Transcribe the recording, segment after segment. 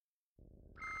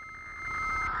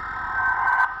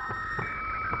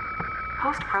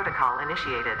Host protocol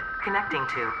initiated. Connecting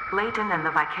to Leighton and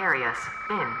the Vicarious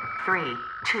in 3,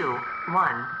 2,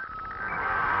 1.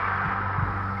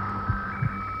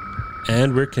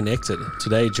 And we're connected.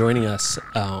 Today, joining us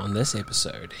on this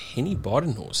episode, Henny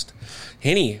Badenhorst.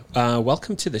 Henny,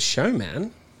 welcome to the show,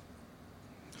 man.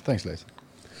 Thanks, Les.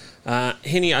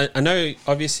 Henny, I know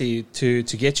obviously to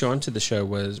get you onto the show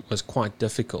was quite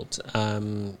difficult.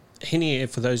 Henny,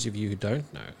 for those of you who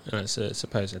don't know, and I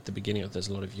suppose at the beginning of this,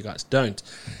 a lot of you guys don't,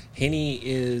 Henny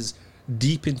is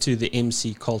deep into the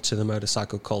MC culture, the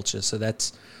motorcycle culture. So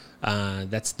that's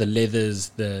the leathers,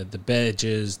 the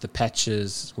badges, the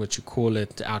patches, what you call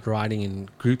it, out riding in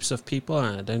groups of people.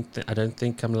 I don't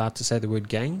think I'm allowed to say the word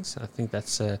gangs. I think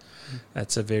that's a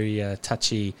very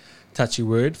touchy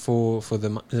word for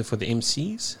the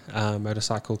MCs,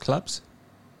 motorcycle clubs.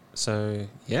 So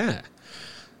yeah,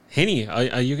 Henny,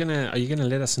 are you gonna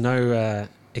let us know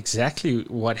exactly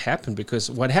what happened? Because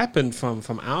what happened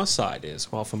from our side is,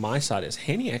 well, from my side is,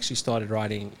 Henny actually started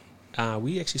riding.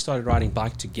 We actually started riding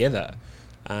bike together.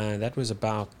 That was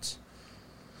about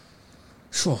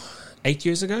 8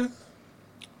 years ago.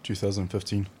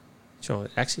 2015. Sure,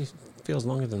 it actually feels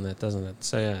longer than that, doesn't it?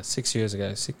 So yeah, 6 years ago.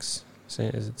 Is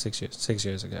it 6 years? 6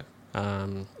 years ago.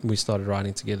 We started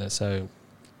riding together. So,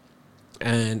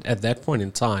 and at that point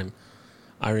in time,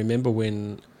 I remember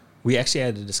when we actually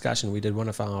had a discussion. We did one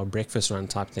of our breakfast run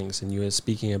type things, and you were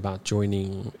speaking about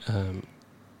joining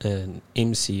an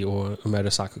MC or a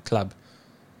motorcycle club.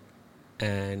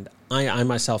 And I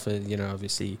myself,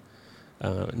 obviously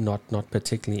not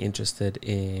particularly interested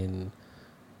in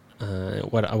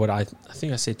what I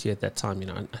think I said to you at that time.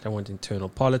 I don't want internal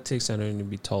politics. I don't want to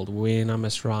be told when I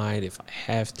must ride, if I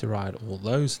have to ride, all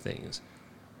those things.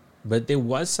 But there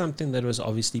was something that was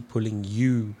obviously pulling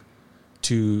you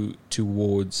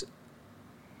towards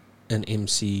an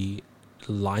MC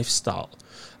lifestyle.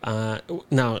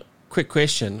 Now, quick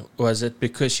question: was it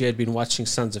because you had been watching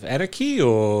Sons of Anarchy,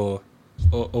 or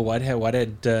what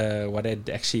had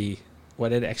actually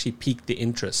piqued the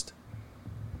interest?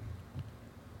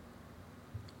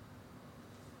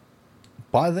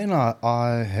 By then,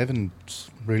 I haven't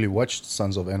really watched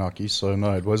Sons of Anarchy, so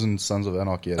no, it wasn't Sons of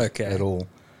Anarchy at all.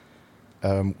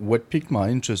 What piqued my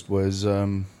interest was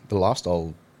the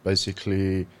lifestyle.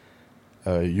 Basically,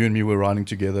 you and me were riding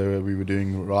together. We were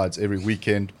doing rides every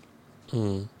weekend.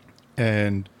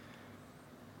 And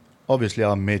obviously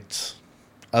I met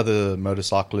other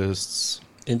motorcyclists.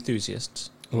 Enthusiasts.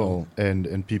 Well,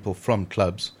 and people from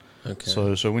clubs.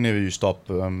 Okay. So whenever you stop,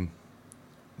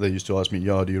 they used to ask me,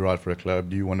 do you ride for a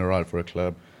club? Do you want to ride for a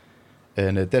club?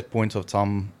 And at that point of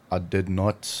time, I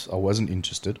wasn't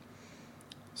interested.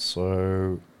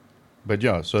 But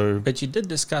you did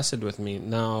discuss it with me.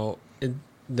 Now,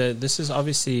 this is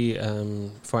obviously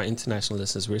for our international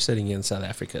listeners. We're sitting here in South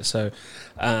Africa, so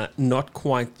not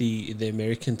quite the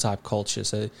American type culture.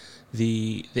 So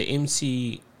the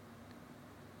MC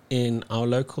in our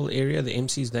local area, the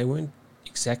MCs, they weren't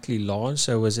exactly large.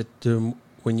 So was it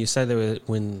when you say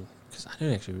because I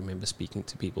don't actually remember speaking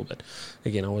to people, but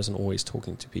again, I wasn't always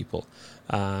talking to people.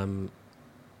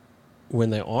 When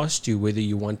they asked you whether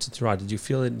you wanted to ride, did you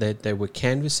feel that they were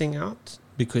canvassing out?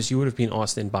 Because you would have been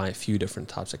asked then by a few different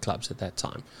types of clubs at that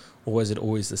time. Or was it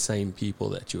always the same people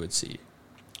that you would see?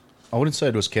 I wouldn't say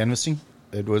it was canvassing.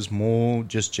 It was more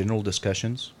just general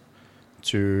discussions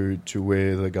to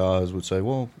where the guys would say,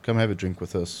 well, come have a drink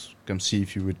with us. Come see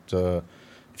if you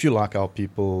like our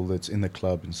people that's in the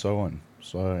club and so on.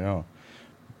 So, yeah.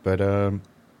 But,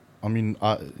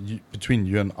 between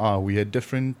you and I, we had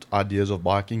different ideas of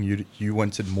biking. You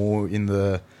wanted more in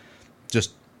the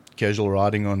just casual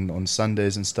riding on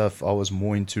Sundays and stuff. I was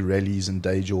more into rallies and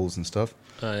day jewels and stuff.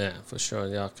 Oh, yeah, for sure,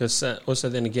 yeah. Because also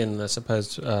then again, I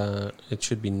suppose it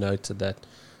should be noted that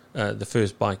the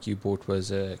first bike you bought was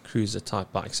a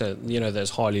cruiser-type bike. So, those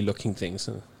Harley-looking things.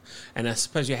 And I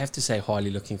suppose you have to say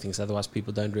Harley-looking things, otherwise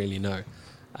people don't really know.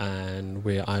 And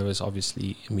where I was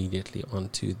obviously immediately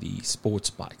onto the sports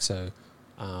bike. So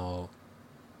our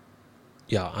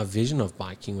vision of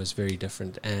biking was very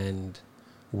different. And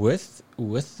with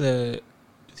the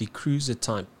cruiser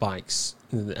type bikes,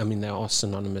 I mean, they are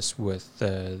synonymous with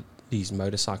these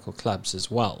motorcycle clubs as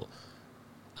well.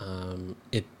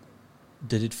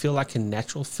 Did it feel like a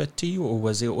natural fit to you, or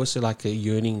was there also like a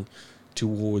yearning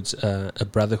towards a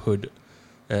brotherhood,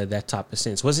 that type of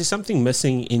sense? Was there something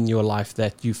missing in your life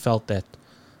that you felt that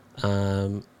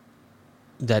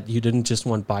that you didn't just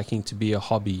want biking to be a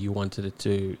hobby, you wanted it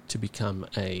to become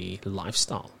a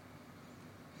lifestyle?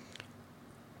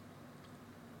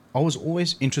 I was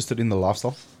always interested in the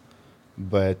lifestyle,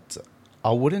 but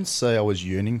I wouldn't say I was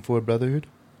yearning for a brotherhood.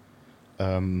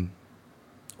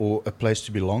 or a place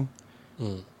to belong.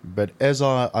 But as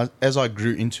I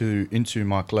grew into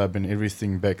my club and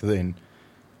everything back then,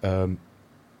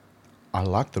 I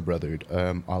like the brotherhood.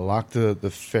 I like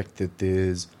the fact that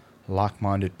there's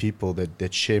like-minded people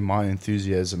that share my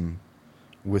enthusiasm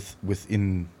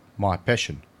within my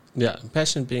passion. Yeah,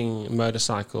 passion being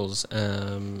motorcycles.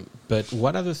 But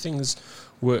what other things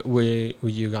were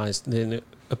you guys then,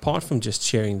 apart from just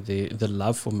sharing the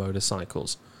love for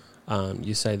motorcycles?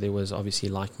 You say there was obviously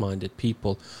like-minded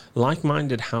people.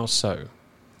 Like-minded, how so?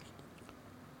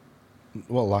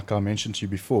 Well, like I mentioned to you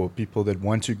before, people that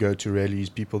want to go to rallies,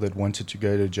 people that wanted to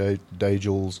go to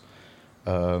Dajals.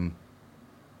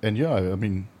 And yeah, I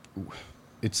mean,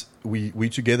 we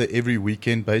together every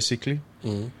weekend, basically.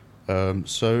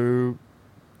 So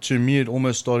to me, it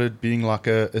almost started being like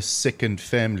a second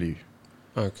family.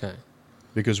 Okay.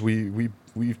 Because we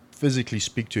physically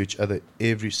speak to each other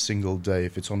every single day.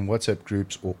 If it's on WhatsApp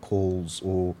groups or calls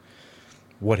or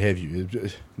what have you,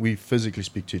 we physically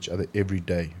speak to each other every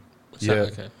day. So,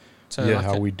 okay. So yeah, like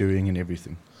how we're doing and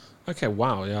everything. Okay,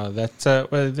 wow. Yeah, that.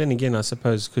 Well, then again, I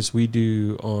suppose because we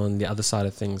do on the other side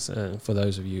of things. For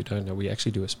those of you who don't know, we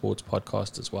actually do a sports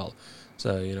podcast as well.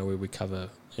 So where we cover,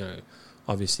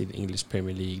 obviously the English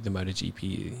Premier League, the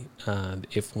MotoGP, the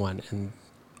F1, and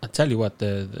I tell you what,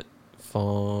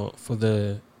 for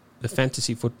the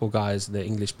fantasy football guys, the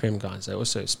English Prem guys, they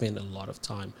also spend a lot of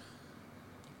time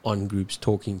on groups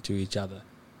talking to each other.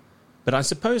 But I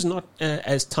suppose not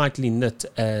as tightly knit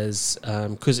as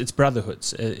because it's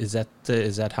brotherhoods. Is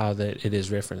that how it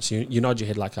is referenced? You nod your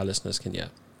head like our listeners can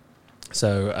hear.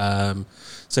 So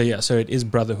it is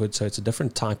brotherhood. So it's a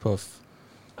different type of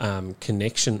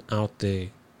connection out there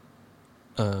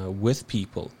with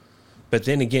people. But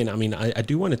then again, I mean, I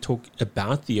do want to talk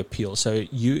about the appeal. So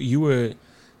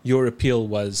your appeal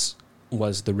was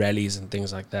the rallies and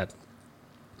things like that,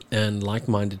 and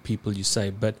like-minded people, you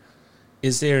say. But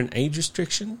is there an age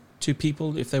restriction to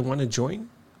people if they want to join?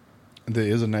 There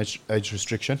is an age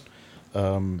restriction.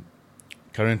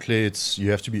 Currently, you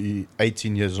have to be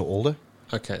 18 years or older.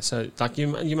 Okay, so like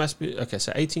you must be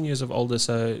so 18 years of older.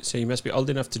 So you must be old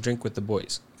enough to drink with the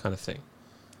boys, kind of thing.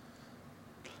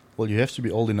 Well, you have to be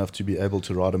old enough to be able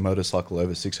to ride a motorcycle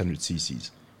over 600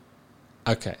 cc's.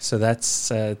 Okay, so that's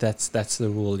the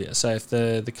rule. Yeah. So if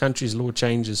the country's law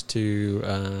changes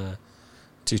to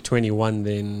 21,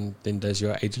 then does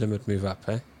your age limit move up?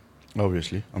 Eh?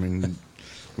 Obviously, I mean,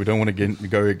 we don't want to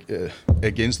go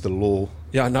against the law.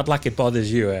 Yeah, not like it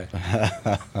bothers you. Eh?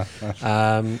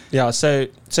 Yeah. So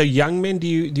young men, do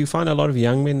you find a lot of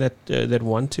young men that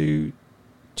want to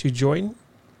join?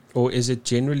 Or is it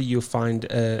generally you find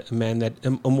a man that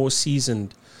a more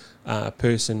seasoned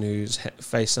person who's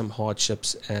faced some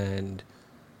hardships and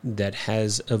that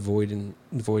has avoiding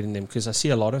them? Because I see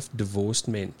a lot of divorced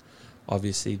men.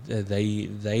 Obviously,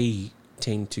 they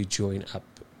tend to join up.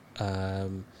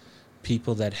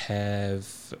 People that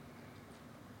have,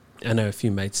 I know a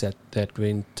few mates that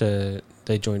went.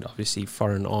 They joined obviously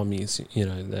foreign armies.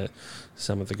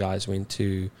 Some of the guys went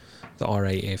to the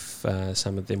RAF,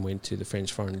 some of them went to the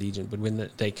French Foreign Legion, but when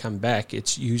they come back,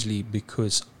 it's usually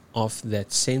because of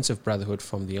that sense of brotherhood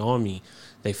from the army.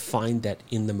 They find that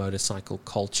in the motorcycle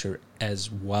culture as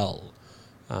well.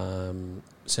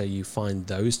 So you find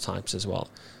those types as well.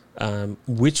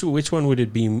 Which one would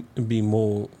it be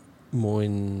more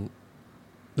in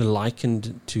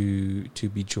likened to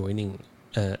be joining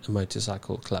a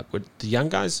motorcycle club? Would the young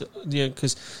guys,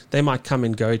 because they might come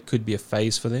and go, it could be a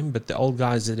phase for them, but the old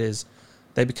guys,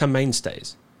 they become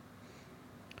mainstays.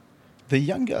 The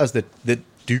young guys that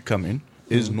do come in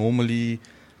is normally,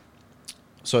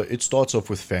 so it starts off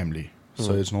with family.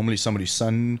 So it's normally somebody's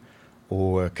son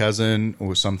or a cousin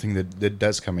or something that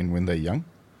does come in when they're young.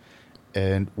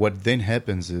 And what then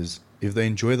happens is, if they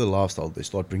enjoy the lifestyle, they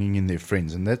start bringing in their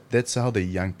friends, and that's how the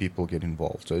young people get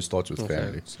involved. So it starts with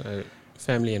family. So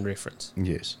family and reference.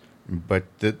 Yes. But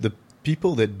the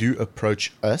people that do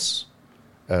approach us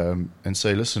and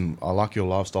say, listen, I like your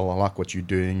lifestyle, I like what you're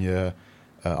doing here,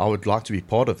 I would like to be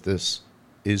part of this,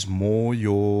 is more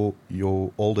your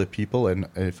older people. And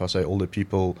if I say older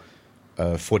people,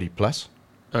 40 plus.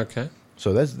 Okay.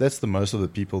 So that's the most of the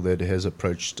people that has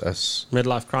approached us.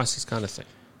 Midlife crisis kind of thing.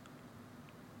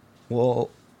 Well,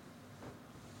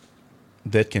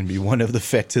 that can be one of the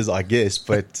factors, I guess.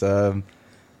 But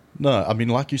no, I mean,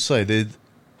 like you say,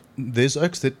 there's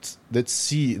oaks that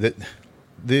see that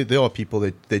there are people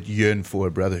that yearn for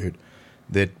a brotherhood,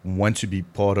 that want to be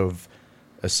part of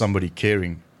somebody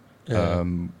caring. Yeah.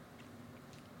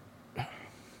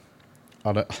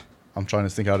 I'm trying to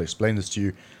think how to explain this to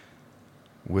you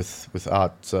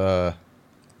without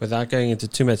Without going into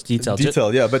too much detail.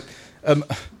 Yeah, but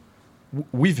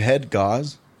we've had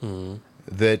guys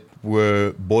that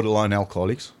were borderline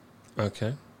alcoholics.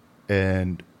 Okay.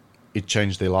 And it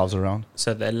changed their lives around.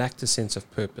 So they lacked a sense of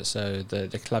purpose. So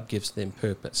the club gives them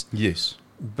purpose. Yes.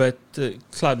 But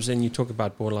clubs, and you talk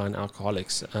about borderline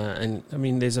alcoholics, and I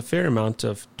mean, there's a fair amount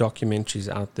of documentaries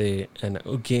out there. And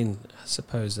again, I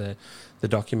suppose the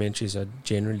documentaries are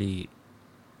generally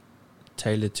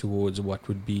tailored towards what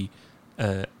would be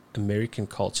American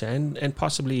culture and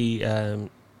possibly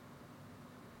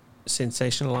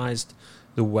sensationalized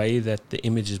the way that the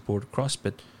image is brought across.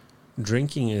 But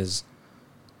drinking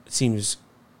seems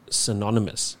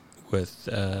synonymous with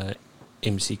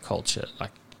MC culture,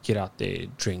 like get out there,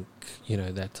 drink,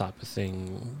 that type of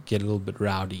thing, get a little bit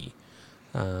rowdy,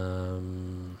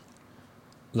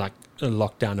 like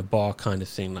lock down a bar kind of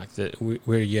thing, like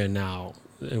we're here now,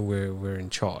 we're in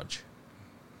charge.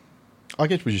 I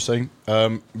get what you're saying,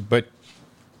 but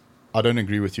I don't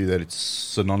agree with you that it's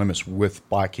synonymous with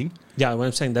biking. Yeah, what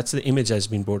I'm saying, that's the image that's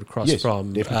been brought across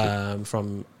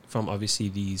from obviously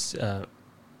these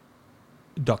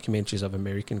documentaries of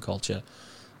American culture.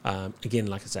 Again,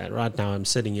 like I said, right now I'm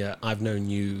sitting here. I've known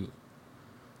you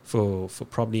for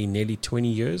probably nearly 20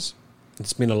 years.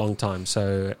 It's been a long time.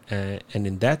 So, and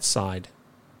in that side,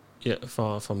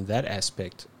 from that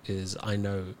aspect, is I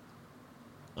know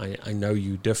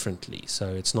you differently.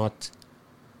 So it's not.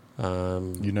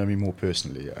 You know me more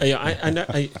personally. I know.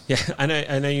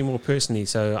 I know you more personally.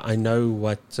 So I know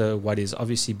what is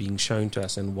obviously being shown to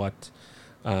us, and what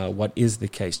is the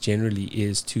case generally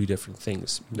is two different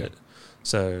things. But,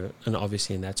 so, and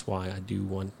obviously, and that's why I do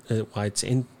want why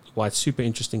it's super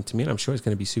interesting to me, and I'm sure it's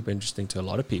going to be super interesting to a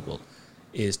lot of people,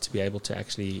 is to be able to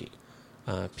actually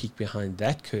peek behind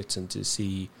that curtain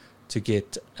to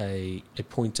get a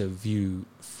point of view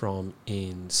from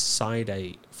inside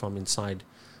a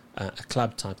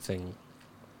club type thing,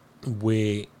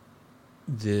 where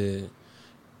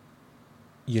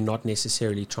you're not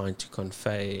necessarily trying to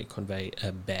convey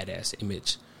a badass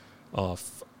image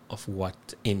of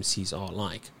what MCs are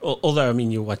like. Although, I mean,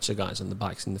 you watch the guys on the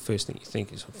bikes, and the first thing you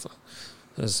think is,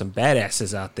 there's some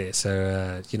badasses out there,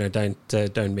 so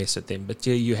don't mess with them. But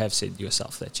you have said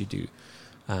yourself that you do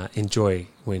enjoy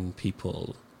when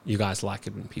you guys like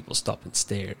it when people stop and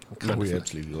stare. We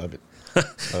absolutely love it.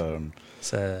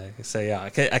 So yeah, I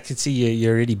can see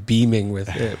you're already beaming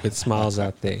with smiles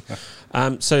out there.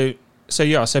 So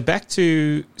back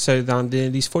to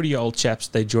these 40-year-old chaps,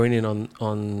 they join in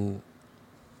on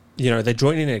they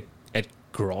join in at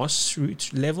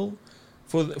grassroots level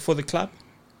for the club,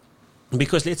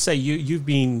 because let's say you've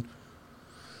been.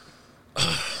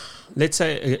 Let's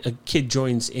say a kid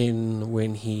joins in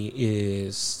when he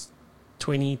is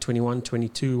 20, 21,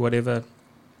 22, whatever.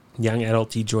 Young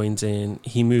adult, he joins in.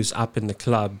 He moves up in the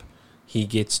club. He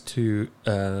gets to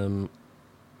an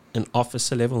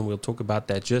officer level, and we'll talk about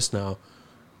that just now.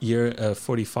 You're a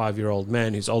 45-year-old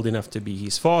man who's old enough to be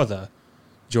his father,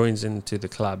 joins into the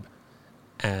club,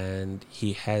 and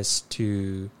he has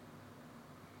to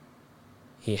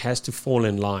fall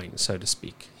in line, so to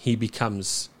speak. He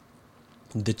becomes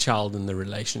the child in the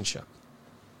relationship.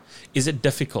 Is it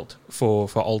difficult for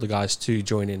older guys to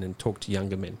join in and talk to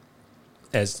younger men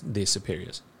as their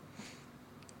superiors?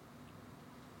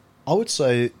 I would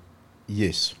say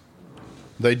yes.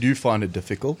 They do find it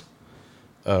difficult.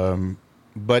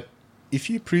 But if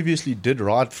you previously did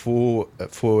ride for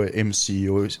MC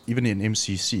or even in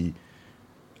MCC,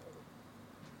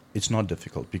 it's not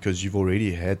difficult because you've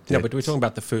already had that. Yeah, but we're talking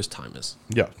about the first timers.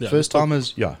 Yeah, first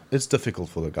timers. Yeah, it's difficult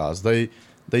for the guys. They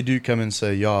do come and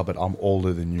say, "Yeah, but I'm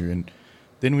older than you," and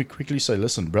then we quickly say,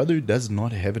 "Listen, brother does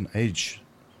not have an age.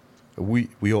 We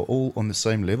are all on the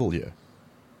same level here."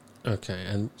 Okay,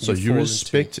 and so you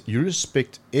respect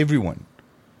everyone.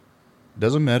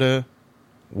 Doesn't matter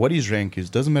what his rank is.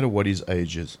 Doesn't matter what his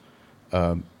age is.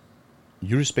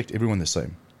 You respect everyone the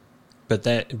same.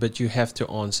 But you have to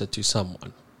answer to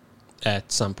someone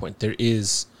at some point. There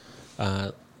is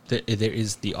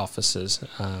the officers.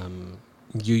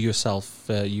 You yourself,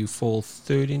 you fall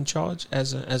third in charge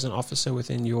as an officer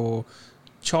within your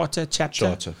chapter.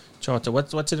 Charter.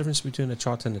 What's the difference between a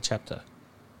charter and a chapter?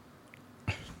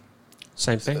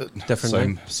 Same thing, different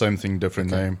name. Same thing,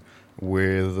 different name.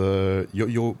 Where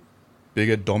your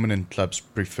bigger dominant clubs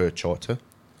prefer charter.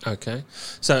 Okay.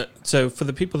 So for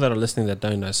the people that are listening that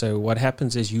don't know, so what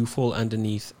happens is you fall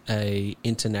underneath a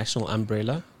international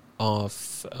umbrella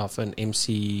of an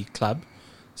MC club.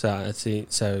 So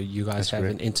you guys have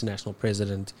an international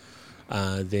president.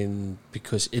 Then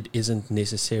because it isn't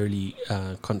necessarily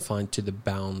confined to the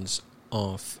bounds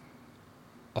of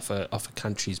of a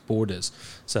country's borders.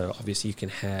 So obviously you can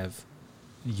have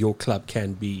your club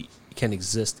can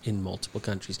exist in multiple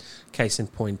countries. Case in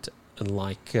point,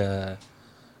 like the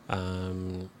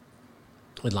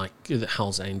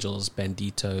Hells Angels,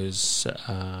 Banditos.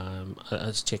 I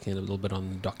was checking a little bit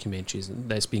on documentaries, and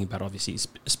they're speaking about obviously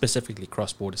specifically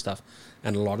cross-border stuff.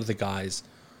 And a lot of the guys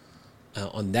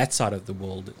on that side of the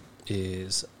world I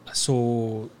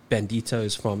saw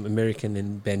Banditos from American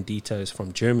and Banditos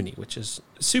from Germany, which is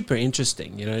super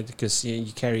interesting, because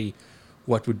you carry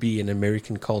what would be an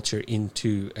American culture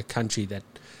into a country that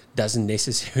doesn't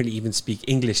necessarily even speak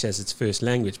English as its first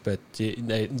language, but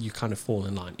you kind of fall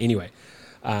in line. Anyway,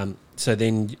 so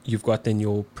then you've got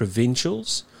your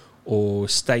provincials or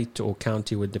state or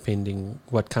county, depending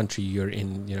what country you're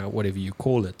in, whatever you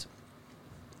call it.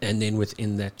 And then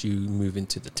within that, you move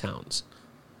into the towns.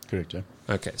 Correct, yeah.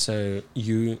 Okay, so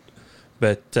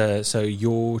so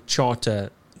your charter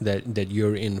that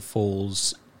you're in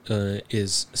falls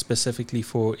is specifically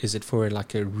is it for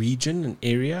like a region, an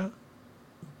area?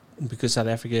 Because South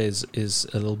Africa is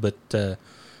a little bit,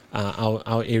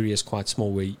 our area is quite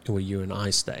small where you and I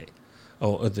stay,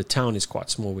 or the town is quite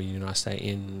small where you and I stay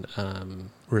in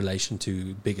relation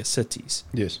to bigger cities.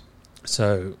 Yes.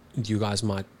 So you guys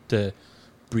might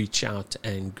breach out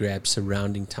and grab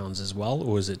surrounding towns as well,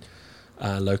 or is it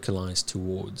localized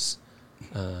towards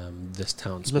this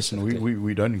town specifically? Listen,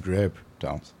 we don't grab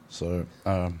towns. So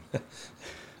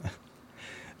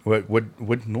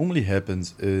what normally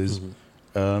happens is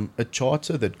a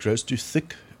charter that grows too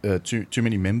thick, too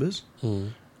many members,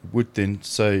 would then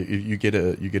say you get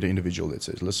an individual that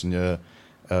says, listen, I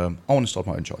want to start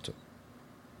my own charter,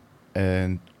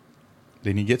 and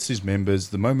then he gets his members.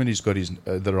 The moment he's got his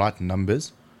the right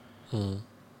numbers,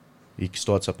 he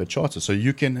starts up a charter. So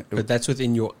you can, but that's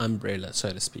within your umbrella,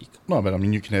 so to speak. No, but I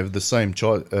mean you can have the same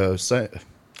chart.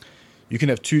 You can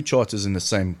have two charters in the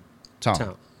same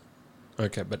town.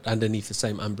 Okay, but underneath the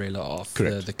same umbrella of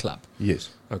the club. Yes.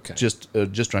 Okay.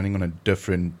 Just running on a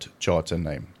different charter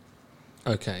name.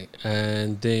 Okay,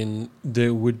 and then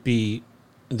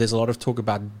there's a lot of talk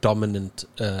about dominant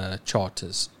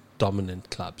charters, dominant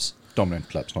clubs. Dominant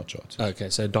clubs, not charters. Okay,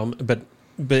 so but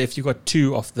if you've got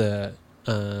two of the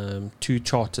two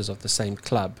charters of the same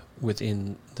club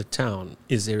within the town,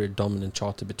 is there a dominant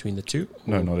charter between the two?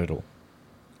 No, not at all.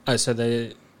 Oh,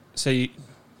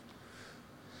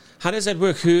 how does that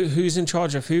work? Who's in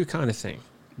charge of who, kind of thing?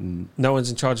 No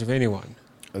one's in charge of anyone.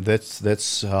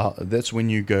 That's when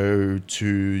you go to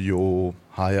your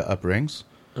higher up ranks.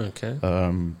 Okay.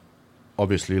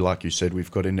 Obviously, like you said, we've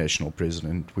got a national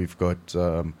president. We've got,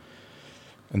 and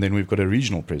then we've got a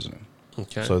regional president.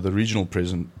 Okay. So the regional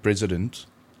president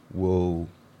will.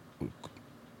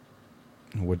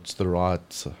 What's the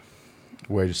right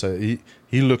way to say it?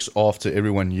 He looks after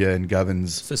everyone here and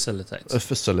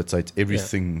facilitates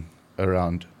everything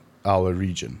around our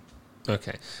region.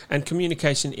 Okay. And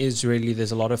communication is really,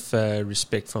 there's a lot of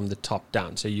respect from the top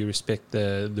down. So you respect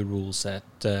the rules that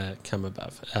come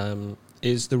above.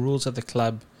 Is the rules of the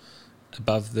club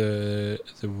above the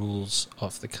rules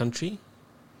of the country?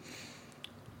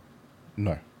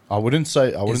 No. I wouldn't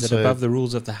say above the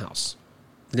rules of the house?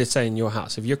 Let's say in your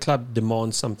house, if your club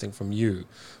demands something from you,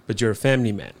 but you're a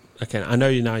family man. Okay, I know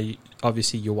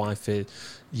obviously your wife,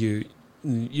 you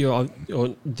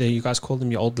guys call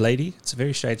them your old lady? It's a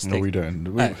very strange thing. No, we don't.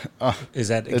 Is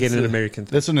that, again, an American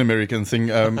thing? That's an American thing.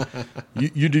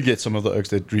 You do get some of the oaks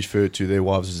that refer to their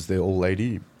wives as their old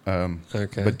lady.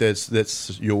 Okay. But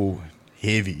that's your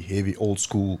heavy, old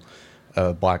school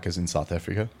bikers in South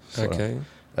Africa. So, okay.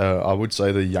 I would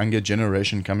say the younger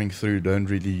generation coming through don't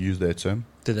really use that term.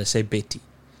 Do they say Betty?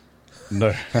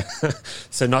 No.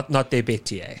 So not their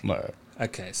Betty, eh? No.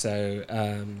 Okay, so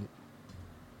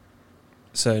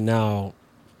now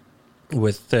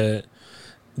with there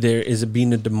is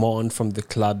been a demand from the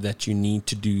club that you need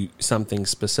to do something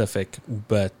specific,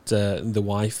 but the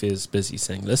wife is busy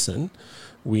saying, listen,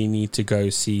 we need to go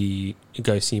see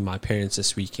my parents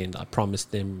this weekend. I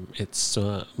promised them it's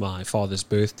my father's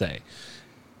birthday.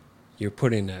 You're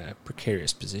put in a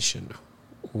precarious position.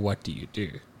 What do you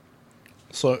do?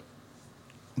 So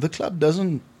the club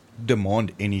doesn't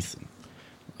demand anything.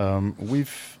 There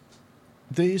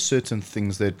are certain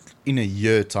things that in a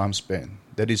year time span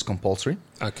that is compulsory.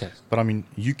 Okay. But I mean,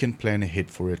 you can plan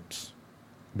ahead for it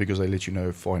because they let you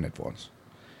know far in advance.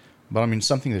 But I mean,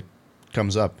 something that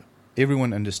comes up,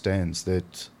 everyone understands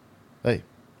that, hey,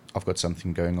 I've got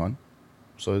something going on.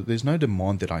 So there's no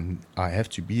demand that I have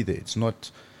to be there. It's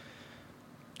not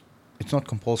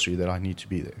compulsory that I need to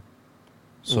be there.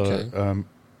 So okay.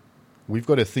 We've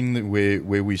got a thing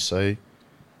where we say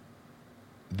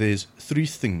there's three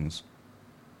things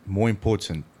more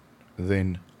important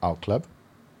than our club,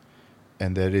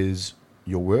 and that is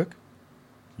your work,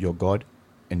 your God,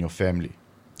 and your family.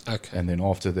 Okay. And then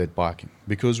after that, biking.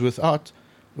 Because without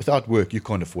work, you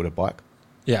can't afford a bike.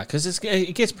 Yeah, because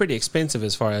it gets pretty expensive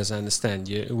as far as I understand.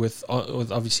 With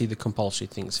obviously the compulsory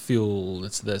things, fuel,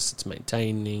 it's this, it's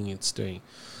maintaining, it's doing.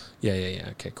 Yeah.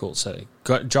 Okay, cool. So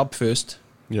got job first.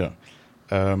 Yeah.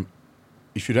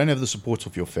 If you don't have the support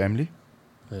of your family,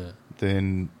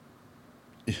 then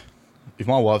if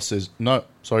my wife says, no,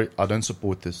 sorry, I don't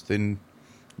support this, then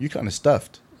you're kind of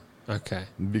stuffed. Okay.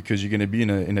 Because you're going to be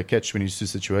in a catch-22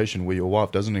 situation where your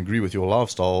wife doesn't agree with your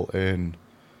lifestyle, and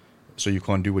so you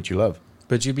can't do what you love.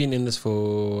 But you've been in this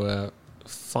for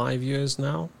 5 years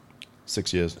now?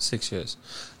 6 years. 6 years.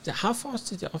 How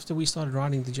fast after we started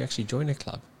riding did you actually join a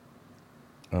club?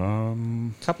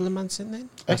 Couple of months in then?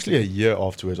 Actually, a year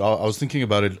afterwards. I was thinking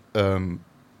about it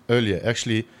earlier.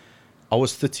 Actually, I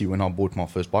was 30 when I bought my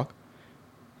first bike,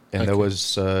 and that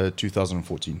was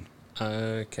 2014.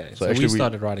 Okay, so we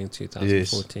started riding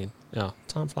 2014. Yes. Yeah,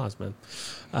 time flies, man.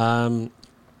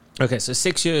 Okay, so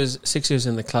 6 years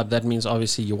in the club. That means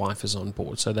obviously your wife is on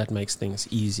board, so that makes things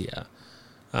easier.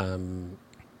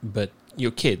 But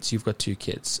your kids, you've got 2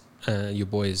 kids. Your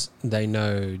boys, they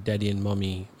know daddy and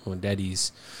mommy, or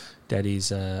daddy's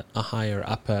a higher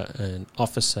upper, an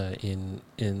officer in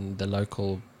the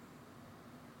local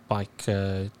bike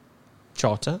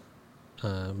charter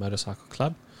motorcycle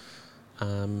club.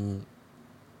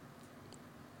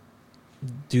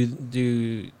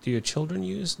 Do your children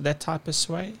use that type of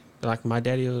sway? Like my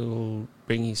daddy will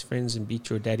bring his friends and beat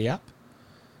your daddy up?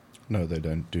 No, they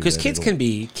don't do that. Because kids can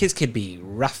be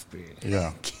rough, bro.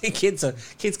 Yeah. kids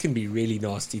can be really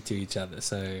nasty to each other.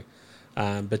 So,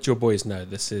 but your boys know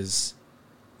this is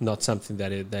not something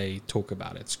that they talk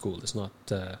about at school. It's not.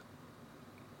 No,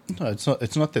 it's not.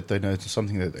 It's not that they know it's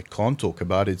something that they can't talk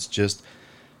about. It's just,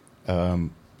 I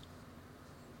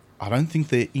don't think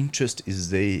their interest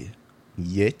is there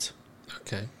yet.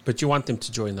 Okay, but you want them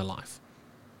to join the life.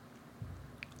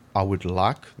 I would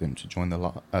like them to join the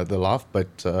life,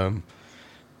 but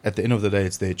at the end of the day,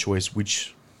 it's their choice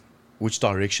which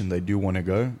direction they do want to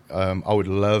go. I would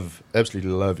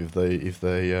absolutely love if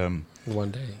they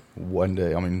one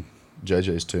day. I mean, JJ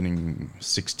is turning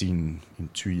 16 in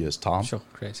 2 years' time. Sure,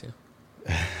 crazy.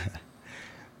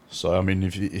 So I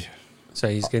mean, so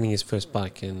he's getting his first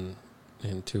bike in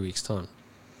 2 weeks' time.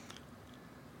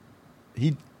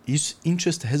 His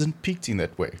interest hasn't peaked in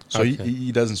that way. So okay.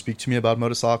 he doesn't speak to me about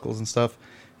motorcycles and stuff.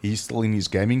 He's still in his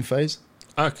gaming phase.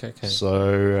 Okay.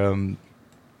 So,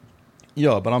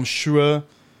 yeah, but I'm sure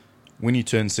when he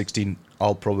turns 16,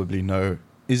 I'll probably know,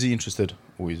 is he interested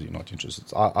or is he not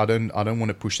interested? I don't want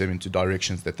to push them into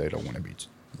directions that they don't want to be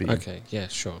in. Okay, yeah,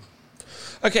 sure.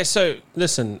 Okay, so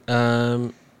listen,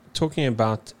 talking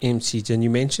about MCC, and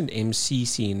you mentioned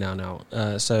MCC now.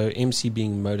 So MC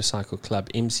being Motorcycle Club,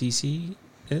 MCC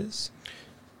is?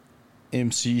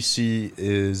 MCC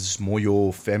is more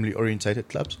your family-orientated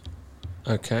clubs.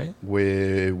 Okay.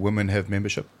 Where women have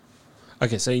membership.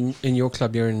 Okay, so in your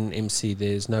club, you're in MC,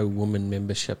 there's no woman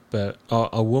membership.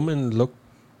 Are women looked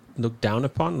down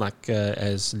upon, like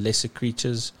as lesser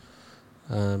creatures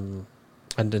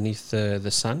underneath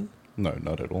the sun? No,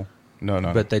 not at all. No.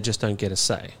 But they just don't get a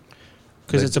say?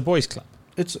 Because it's a boys' club.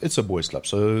 It's a boys' club,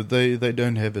 so they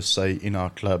don't have a say in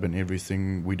our club and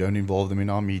everything. We don't involve them in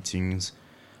our meetings.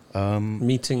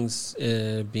 Meetings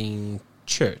being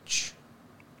church.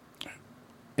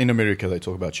 In America, they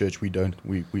talk about church. We don't.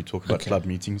 We talk about club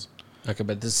meetings. Okay,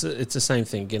 but it's the same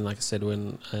thing. Again, like I said,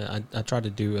 when I tried to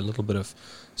do a little bit of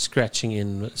scratching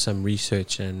in some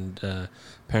research, and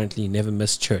apparently you never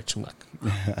miss church. I'm like,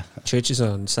 church is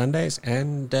on Sundays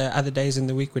and other days in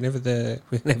the week whenever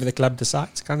the club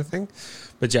decides, kind of thing.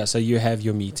 But yeah, so you have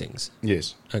your meetings.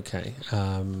 Yes. Okay.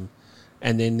 And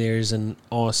then there's an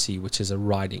RC, which is a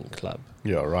riding club.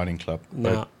 Yeah, a riding club.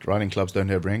 Now, but riding clubs don't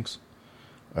have ranks.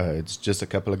 It's just a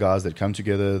couple of guys that come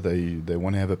together. They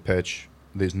want to have a patch.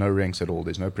 There's no ranks at all.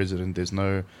 There's no president. There's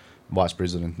no vice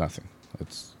president. Nothing.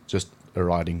 It's just a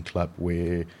riding club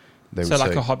where they would say... So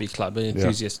like a hobby club, an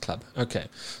enthusiast club. Okay.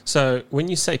 So when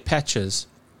you say patches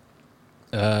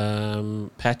and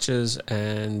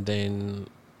then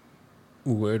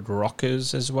word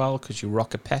rockers as well, because you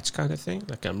rock a patch kind of thing.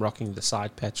 Like I'm rocking the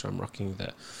side patch, or I'm rocking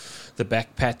the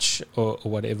back patch, or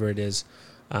whatever it is.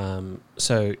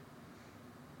 So...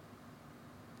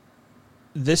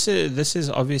 This is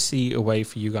obviously a way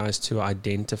for you guys to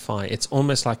identify. It's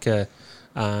almost like a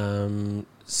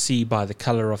see by the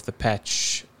color of the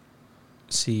patch,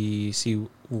 see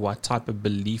what type of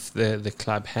belief the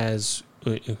club has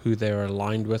who they're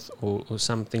aligned with, or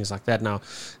some things like that. Now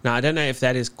I don't know if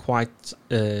that is quite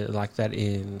like that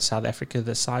in South Africa,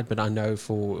 this side, but I know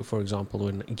for example,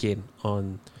 when again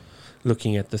on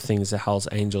looking at the things, the Hells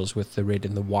Angels with the red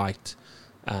and the white,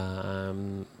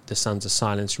 the Sons of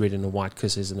Silence red and the white,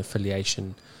 because there's an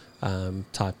affiliation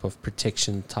type of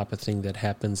protection type of thing that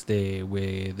happens there,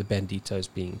 where the Banditos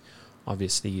being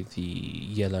obviously the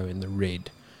yellow and the red.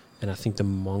 And I think the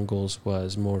Mongols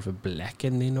was more of a black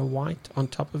and then a white on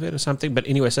top of it or something. But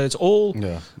anyway, so it's all...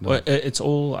 It's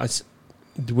all...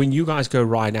 When you guys go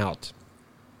ride out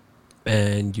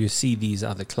and you see these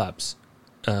other clubs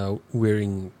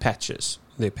wearing patches,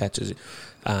 their patches,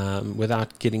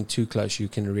 without getting too close, you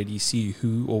can already see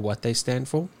who or what they stand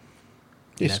for.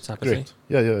 Yes, that type correct. Of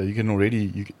thing. Yeah, you can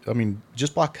already... I mean,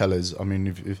 just by colours, I mean,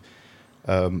 if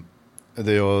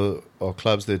there are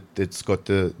clubs that's got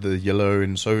the yellow,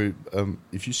 and so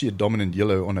if you see a dominant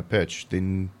yellow on a patch,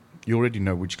 then you already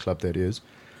know which club that is.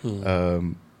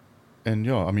 And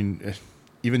yeah, I mean,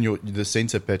 even the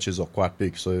centre patches are quite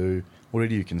big, so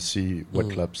already you can see what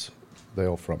clubs they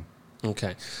are from.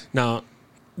 Okay. Now,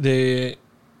 there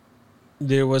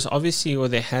was obviously, or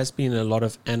there has been a lot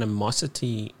of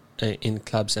animosity in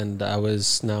clubs, and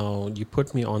you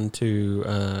put me onto,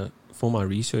 for my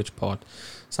research part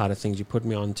side of things, you put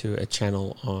me onto a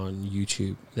channel on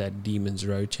YouTube, that Demons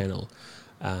Row channel,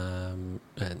 and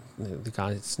the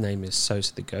guy's name is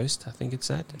Sosa the Ghost, I think it's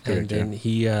that. Correct, and then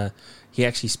he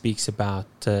actually speaks about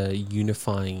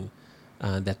unifying,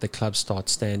 that the clubs start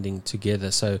standing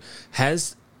together. So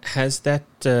has that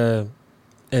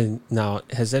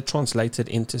translated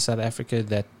into South Africa,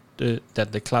 that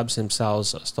the clubs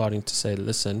themselves are starting to say,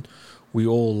 listen, we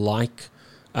all like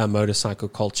motorcycle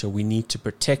culture, we need to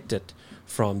protect it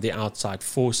from the outside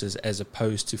forces as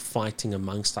opposed to fighting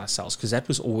amongst ourselves? Because that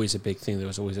was always a big thing. There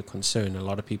was always a concern. A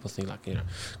lot of people think, like,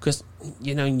 because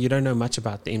you don't know much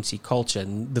about the MC culture,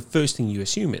 and the first thing you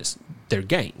assume is they're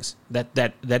gangs.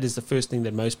 That is the first thing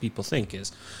that most people think,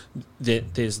 is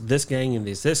that there's this gang and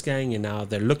there's this gang, and now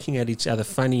they're looking at each other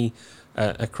funny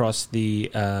across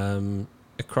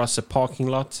a parking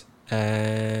lot,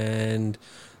 and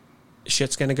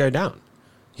shit's going to go down,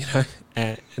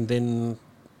 and then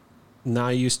now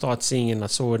you start seeing, and I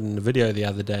saw it in the video the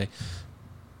other day,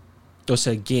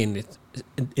 also again it's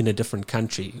in a different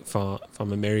country from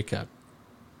America,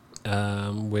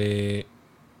 where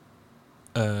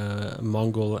a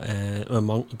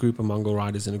group of Mongol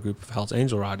riders and a group of Hells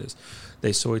Angel riders,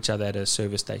 they saw each other at a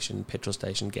service station, petrol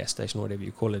station, gas station, whatever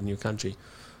you call it in your country.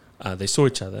 They saw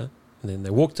each other, and then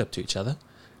they walked up to each other,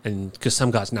 and because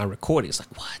some guys now recording, it's like,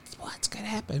 what's going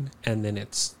to happen? And then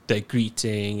it's they're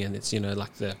greeting, and it's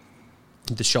like the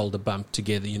shoulder bump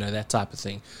together, that type of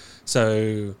thing.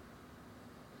 So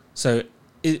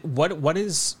what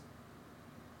has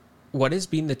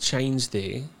been the change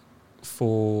there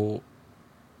for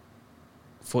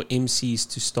MCs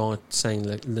to start saying,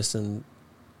 like, listen,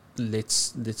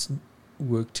 let's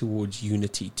work towards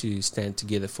unity to stand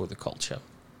together for the culture?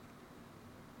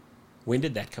 When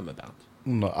did that come about?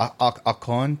 No, I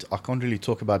can't really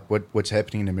talk about what's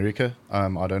happening in America.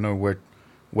 I don't know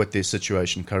what their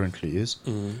situation currently is.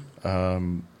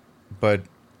 But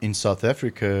in South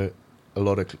Africa, a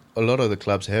lot of the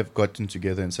clubs have gotten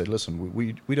together and said, listen,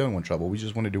 we don't want trouble. We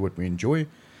just want to do what we enjoy,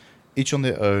 each on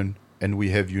their own, and we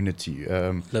have unity.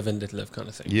 Live and let live kind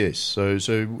of thing. Yes. So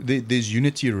there's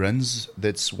unity runs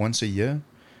that's once a year.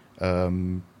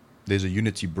 There's a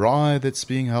unity braai that's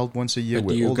being held once a year.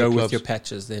 But do you go with your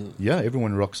patches then? Yeah,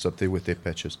 everyone rocks up there with their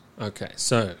patches. Okay,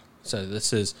 so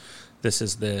this is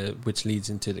which leads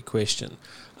into the question,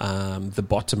 the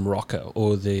bottom rocker,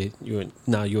 or your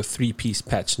 3-piece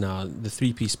patch. Now the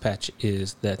 3-piece patch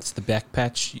that's the back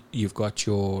patch. You've got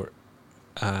your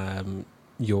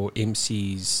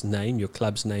MC's name, your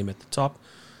club's name at the top.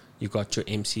 You've got your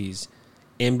MC's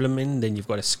emblem in. Then you've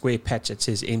got a square patch that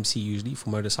says MC, usually for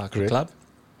motorcycle Correct. club.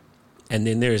 And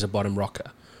then there is a bottom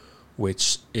rocker,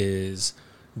 which is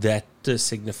that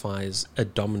signifies a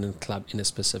dominant club in a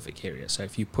specific area. So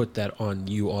if you put that on,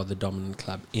 you are the dominant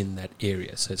club in that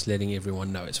area. So it's letting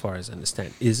everyone know, as far as I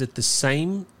understand. Is it the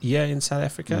same here in South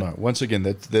Africa? No. Once again,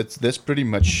 that's pretty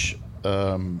much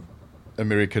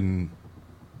American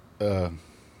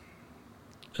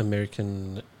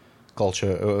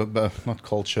culture, not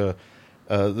culture.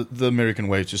 The American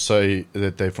way to say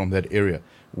that they're from that area.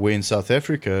 Where in South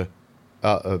Africa,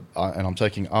 and I'm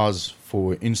taking ours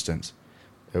for instance,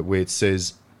 where it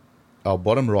says our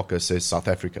bottom rocker says South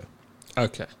Africa.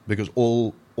 Okay. Because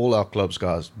all our clubs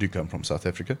guys do come from South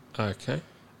Africa. Okay.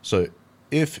 So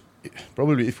if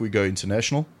we go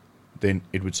international, then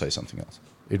it would say something else.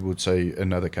 It would say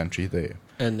another country there.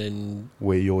 And then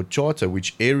where your charter,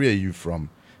 which area you're from,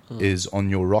 is on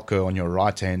your rocker on your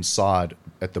right-hand side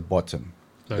at the bottom.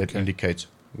 Okay. That indicates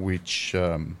which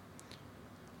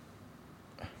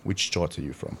charter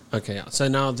you're from. Okay, so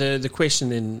now the question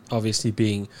then obviously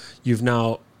being, you're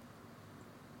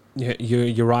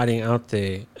riding out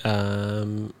there.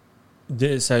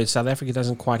 So South Africa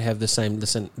doesn't quite have the same.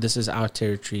 Listen, this is our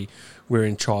territory. We're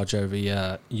in charge over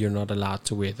here. You're not allowed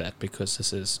to wear that because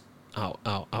this is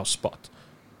our spot.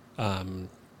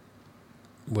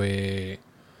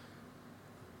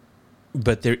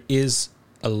 But there is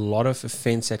a lot of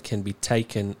offence that can be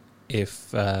taken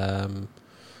if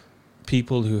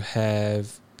people who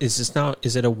have is it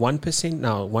a 1%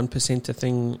 now 1% a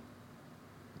thing?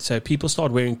 So people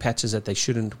start wearing patches that they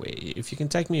shouldn't wear. If you can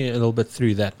take me a little bit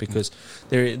through that, because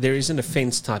there is an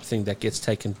offence type thing that gets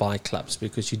taken by clubs,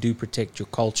 because you do protect your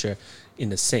culture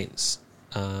in a sense.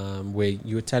 Where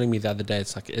you were telling me the other day,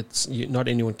 it's like not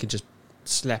anyone can just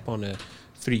slap on a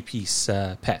 3-piece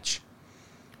patch.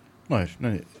 No,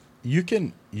 you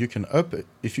can open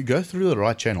if you go through the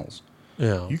right channels.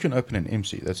 Yeah, you can open an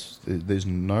MC. There's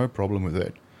no problem with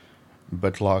that.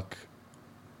 But like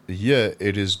here,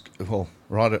 it is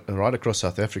right across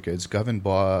South Africa. It's governed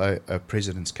by a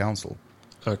president's council.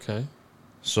 Okay.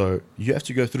 So you have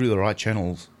to go through the right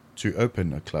channels to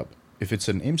open a club. If it's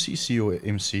an MCC or an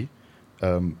MC,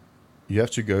 you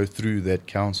have to go through that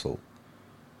council.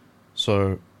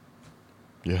 So,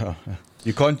 yeah,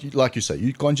 you can't, like you say,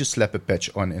 you can't just slap a patch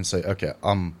on and say, okay,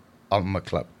 I'm a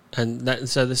club. And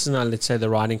so this is now, let's say the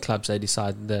riding clubs, they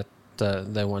decide that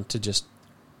they want to just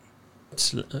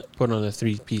put on a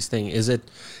 3-piece thing. Is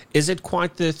it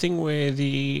quite the thing where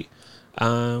the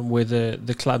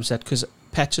clubs that, because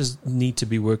patches need to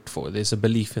be worked for. There's a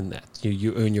belief in that.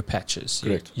 You earn your patches.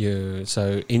 Correct.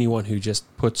 So anyone who just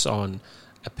puts on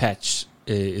a patch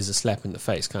is a slap in the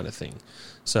face kind of thing.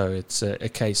 So it's a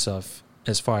case of,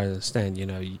 as far as I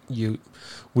understand,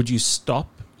 would you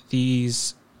stop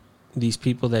these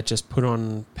people that just put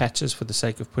on patches for the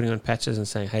sake of putting on patches and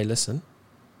saying, hey, listen,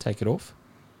 take it off?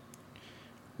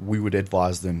 We would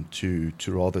advise them to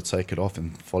rather take it off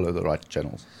and follow the right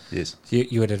channels. Yes.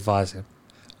 You would advise them.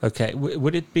 Okay.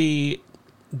 Would it be?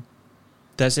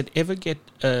 Does it ever get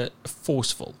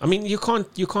forceful? I mean, you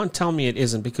can't tell me it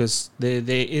isn't, because there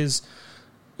is.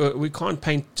 We can't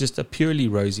paint just a purely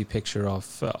rosy picture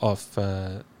of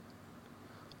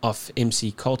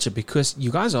MC culture, because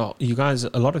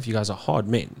a lot of you guys are hard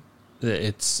men.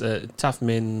 It's tough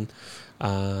men.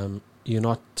 You're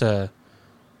not.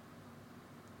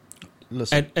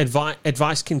 Listen,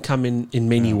 advice can come in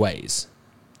many ways.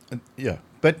 Yeah,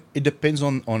 but it depends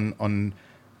on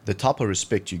the type of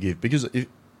respect you give. Because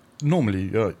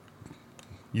normally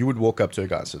you would walk up to a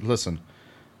guy and say, listen,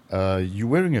 you're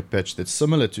wearing a patch that's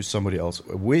similar to somebody else.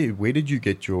 Where did you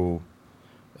get your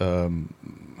the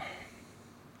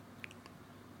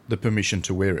permission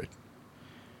to wear it?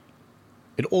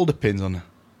 It all depends on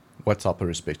what type of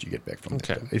respect you get back from that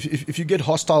guy. If you get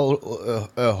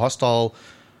hostile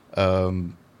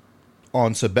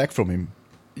answer back from him,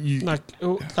 like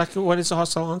what is a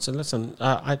hostile answer? Listen,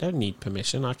 I don't need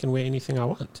permission. I can wear anything I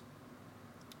want.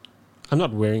 I'm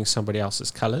not wearing somebody else's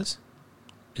colors.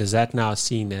 Is that now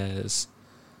seen as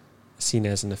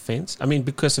an offense? I mean,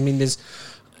 because there's.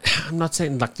 I'm not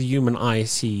saying like the human eye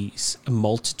sees a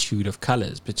multitude of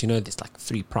colors, but there's like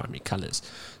 3 primary colors.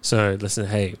 So listen,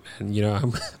 hey,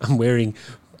 man, I'm wearing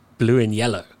blue and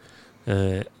yellow.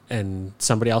 And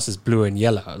somebody else is blue and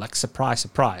yellow, like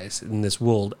surprise in this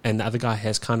world, and the other guy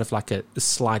has kind of like a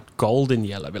slight golden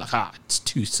yellow. Be like, it's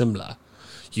too similar.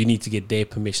 You need to get their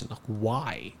permission. Like,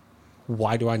 why?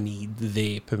 Why do I need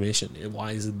their permission?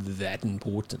 Why is it that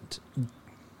important?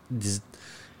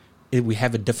 We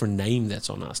have a different name that's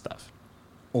on our stuff.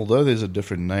 Although there's a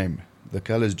different name, the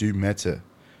colors do matter,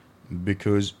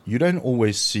 because you don't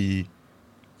always see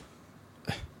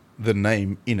the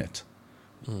name in it.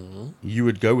 Mm-hmm. You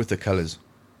would go with the colors.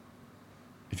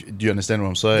 Do you understand what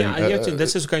I'm saying? Yeah,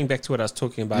 this is going back to what I was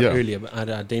talking about earlier, about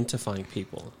identifying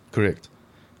people. Correct.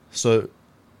 So,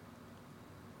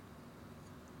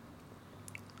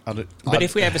 but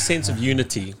if we have a sense of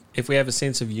unity, and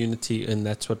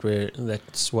that's what the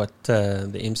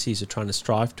MCs are trying to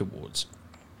strive towards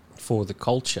for the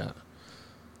culture,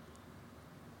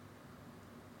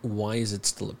 why is it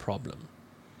still a problem?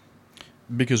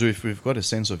 Because if we've got a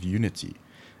sense of unity,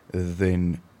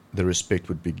 then the respect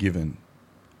would be given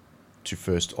to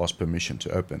first ask permission to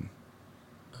open.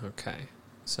 Okay.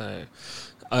 So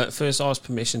first ask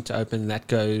permission to open, that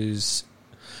goes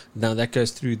Now that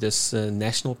goes through this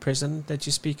national president that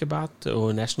you speak about,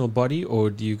 or national body, or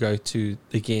do you go to,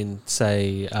 again,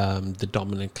 say, the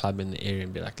dominant club in the area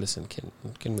and be like, listen,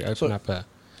 can we open up a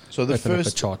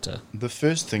charter? The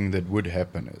first thing that would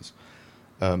happen is,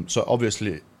 so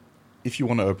obviously, if you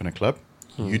want to open a club,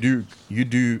 you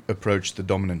do approach the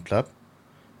dominant club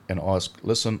and ask,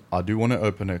 listen, I do want to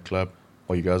open a club.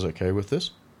 Are you guys okay with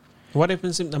this? What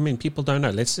happens if, people don't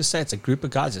know. Let's just say it's a group of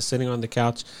guys that's sitting on the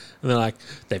couch and they're like,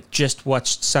 they've just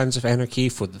watched Sons of Anarchy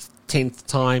for the 10th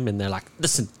time and they're like,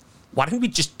 listen, why don't we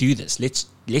just do this? Let's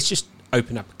just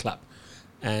open up a club.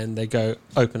 And they go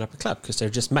open up a club because they're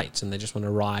just mates and they just want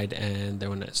to ride and they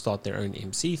want to start their own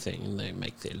MC thing. And they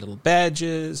make their little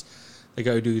badges. They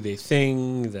go do their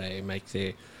thing. They make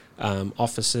their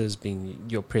officers, being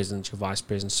your president, your vice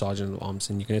president, sergeant of arms.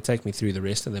 And you're going to take me through the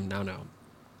rest of them now.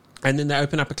 And then they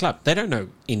open up a club. They don't know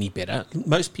any better.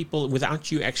 Most people,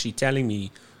 without you actually telling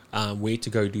me where to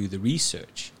go do the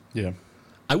research,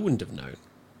 I wouldn't have known.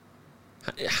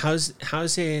 How's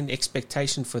there an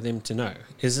expectation for them to know?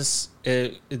 Is this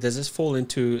does this fall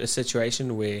into a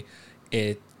situation where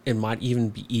it might even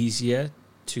be easier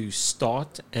to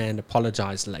start and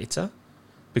apologize later?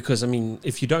 Because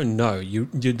if you don't know, you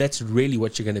that's really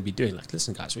what you're going to be doing. Like,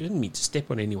 listen, guys, we didn't mean to step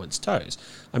on anyone's toes.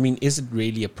 Is it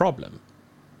really a problem?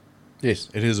 Yes,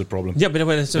 it is a problem. Yeah, but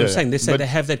that's what I'm saying. They say they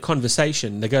have that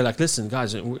conversation. They go like, listen,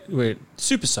 guys, we're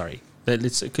super sorry.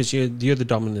 Because you're the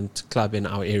dominant club in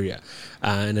our area.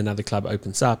 And another club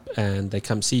opens up and they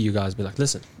come see you guys be like,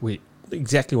 listen,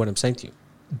 exactly what I'm saying to you.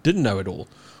 Didn't know it all.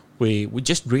 We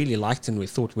just really liked and we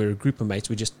thought we were a group of mates.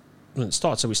 We just didn't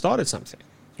start. So we started something.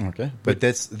 Okay. But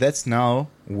that's now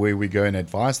where we go and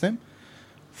advise them.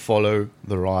 Follow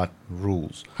the right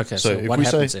rules. Okay, so if what we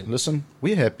happens say, listen,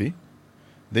 we're happy.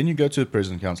 Then you go to the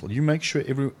President Council. You make sure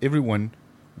everyone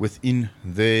within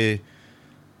their...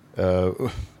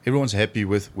 everyone's happy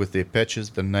with their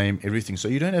patches, the name, everything. So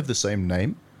you don't have the same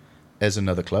name as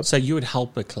another club. So you would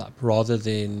help a club rather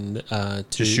than...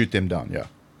 to shoot them down, yeah.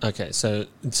 Okay, so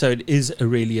it is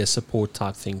really a support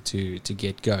type thing to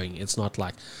get going. It's not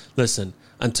like, listen,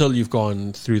 until you've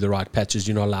gone through the right patches,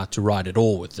 you're not allowed to ride at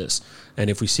all with this. And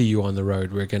if we see you on the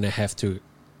road, we're going to have to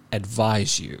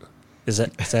advise you. Is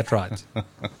that right?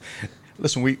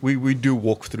 Listen, we do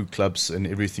walk through clubs and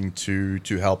everything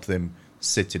to help them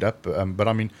set it up.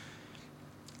 But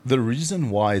the reason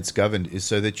why it's governed is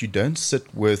so that you don't sit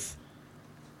with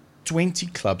 20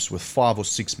 clubs with 5 or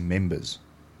 6 members.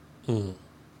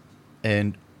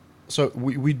 And so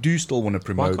we do still want to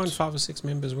promote... Why can't 5 or 6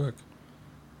 members work?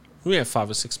 We have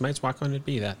 5 or 6 mates. Why can't it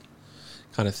be that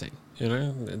kind of thing?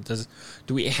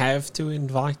 Do we have to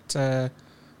invite...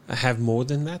 have more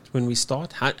than that when we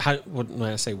start? When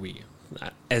I say we,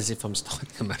 as if I'm starting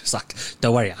a motorcycle.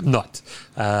 Don't worry, I'm not.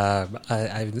 I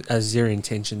have zero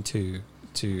intention to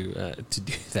do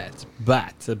that.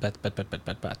 But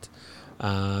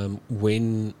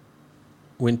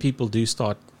when people do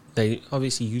start, they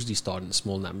obviously usually start in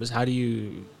small numbers. How do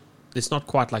you? It's not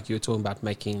quite like you were talking about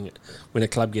making when a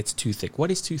club gets too thick.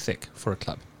 What is too thick for a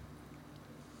club?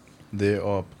 There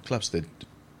are clubs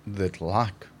that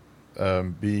like.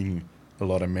 Being a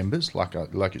lot of members, like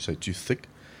you say, too thick.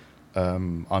 I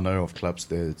know of clubs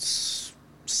that's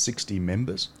 60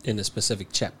 members in a specific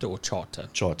chapter or charter.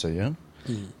 Yeah.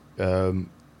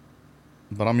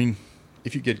 But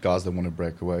if you get guys that want to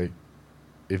break away,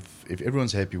 if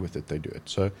everyone's happy with it, they do it.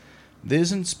 So there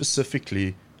isn't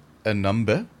specifically a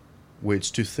number where it's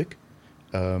too thick.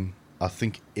 I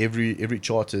think every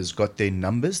charter has got their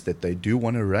numbers that they do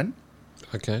want to run.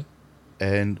 Okay.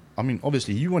 And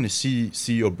obviously, you want to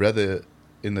see your brother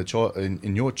in the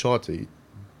in your charter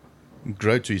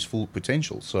grow to his full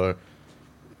potential. So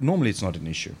normally, it's not an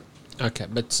issue. Okay,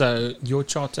 but so your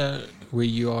charter, where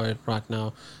you are right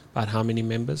now, about how many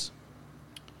members?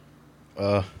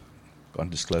 Can't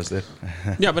disclose that.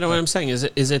 Yeah, but what I'm saying is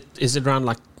it around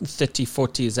like 30,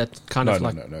 40? Is that kind of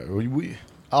like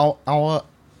No. Our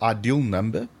ideal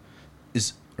number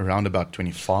is around about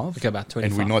 25. Okay, about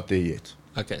 25, and we're not there yet.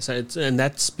 Okay, so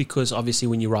that's because obviously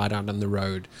when you ride out on the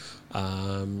road,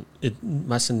 it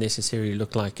mustn't necessarily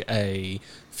look like a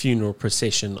funeral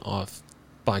procession of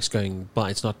bikes going by.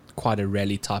 It's not quite a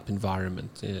rally type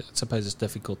environment. I suppose it's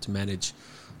difficult to manage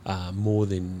more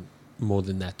than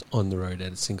that on the road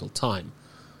at a single time.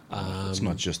 It's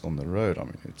not just on the road.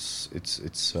 It's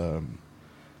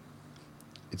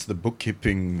the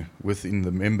bookkeeping within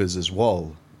the members as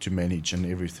well to manage and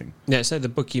everything. Yeah, so the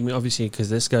bookkeeping, obviously,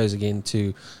 because this goes again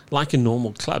to, like a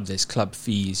normal club, there's club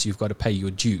fees, you've got to pay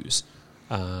your dues.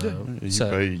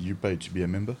 You pay to be a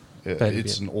member.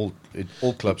 It's an all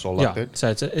clubs are like that. So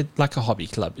it's like a hobby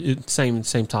club. Same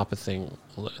type of thing.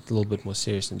 A little bit more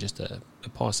serious than just a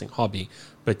passing hobby.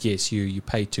 But yes, you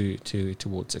pay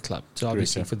towards a club. So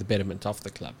obviously for the betterment of the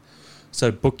club.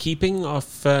 So bookkeeping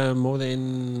of more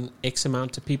than X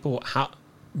amount of people. How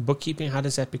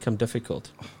does that become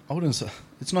difficult? I wouldn't say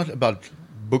it's not about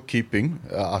bookkeeping.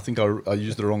 I think I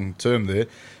used the wrong term there.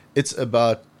 It's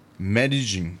about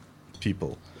managing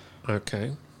people.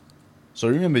 Okay. So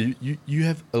remember, you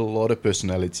have a lot of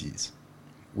personalities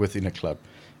within a club,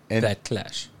 and that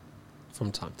clash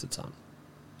from time to time.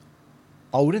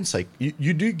 I wouldn't say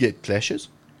you do get clashes,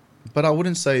 but I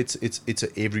wouldn't say it's an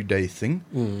everyday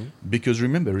thing. Because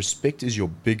remember, respect is your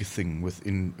big thing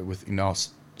within our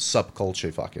subculture,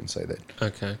 if I can say that.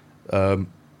 Okay.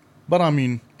 But I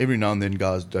mean, every now and then,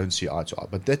 guys don't see eye to eye.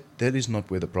 But that is not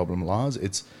where the problem lies.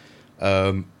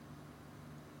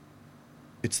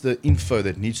 It's the info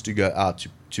that needs to go out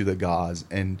to the guys,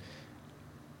 and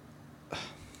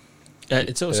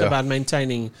it's also about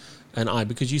maintaining an eye,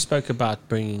 because you spoke about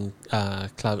bringing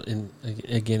club in,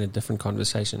 again, a different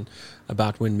conversation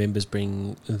about when members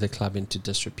bring the club into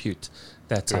disrepute,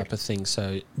 that type of thing.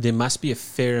 So there must be a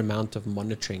fair amount of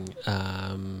monitoring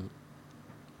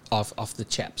of the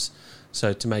chaps,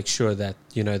 so to make sure that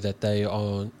that they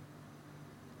are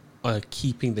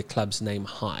keeping the club's name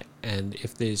high. And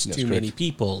if there's too many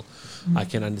people, I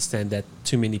can understand that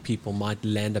too many people might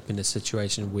land up in a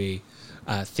situation where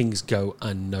things go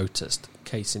unnoticed.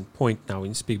 Case in point, now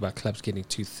when you speak about clubs getting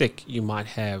too thick, you might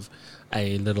have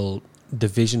a little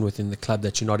division within the club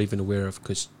that you're not even aware of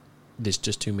because there's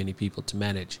just too many people to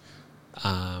manage,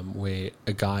 where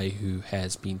a guy who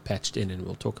has been patched in, and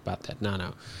we'll talk about that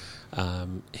now,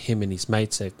 him and his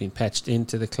mates, they've been patched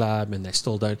into the club, and they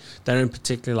don't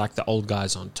particularly like the old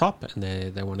guys on top, and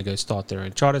they want to go start their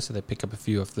own charter, so they pick up a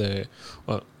few of the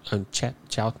own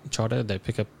charter. They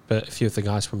pick up a few of the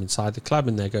guys from inside the club,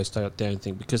 and they go start their own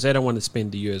thing, because they don't want to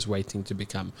spend the years waiting to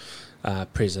become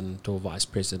president or vice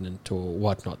president or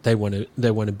whatnot. They want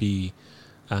to be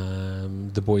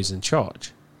the boys in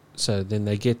charge. So then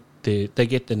they get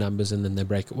the numbers, and then they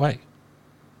break away.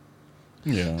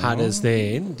 Yeah. How does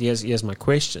then? Here's my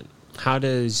question. How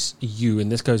does you,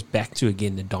 and this goes back to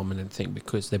again the dominant thing,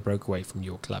 because they broke away from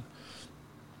your club.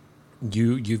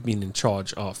 You've been in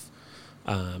charge of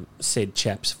said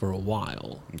chaps for a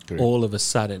while. Okay. All of a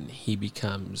sudden, he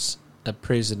becomes a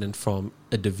president from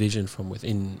a division from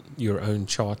within your own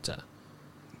charter.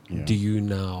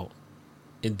 Yeah.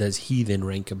 Does he then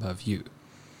rank above you?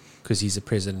 Because he's a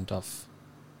president of.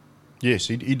 Yes,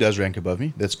 he does rank above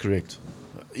me. That's correct.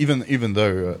 Even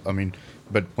though,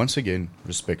 but once again,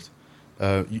 respect.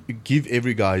 You give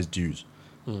every guy his dues.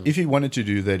 If he wanted to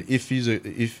do that,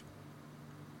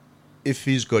 if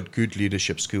he's got good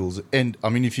leadership skills, and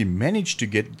if he managed to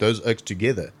get those oaks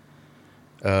together,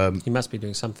 he must be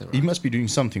doing something right. He must be doing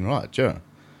something right, yeah.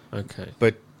 Okay.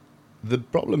 But the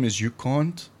problem is you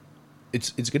can't.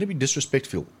 It's going to be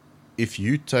disrespectful if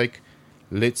you take,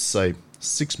 let's say,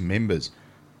 6 members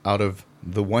out of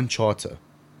the one charter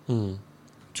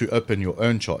to open your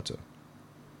own charter.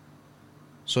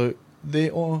 So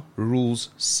there are rules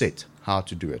set how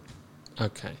to do it.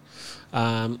 Okay.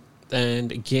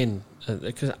 And again,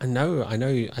 because I know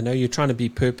you're trying to be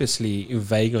purposely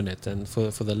vague on it, and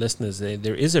for the listeners,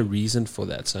 there is a reason for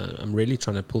that. So I'm really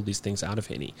trying to pull these things out of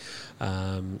Henny.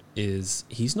 Is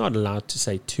he's not allowed to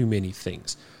say too many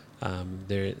things,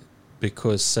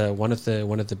 because one of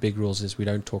the big rules is we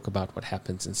don't talk about what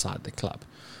happens inside the club.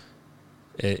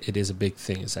 It is a big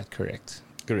thing. Is that correct?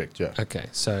 Correct. Yeah. Okay.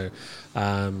 So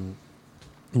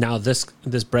now this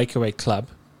breakaway club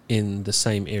in the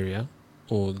same area,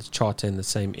 or the charter in the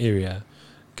same area,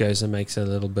 goes and makes a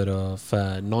little bit of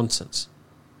nonsense,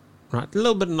 right? A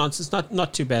little bit of nonsense,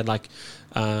 not too bad. Like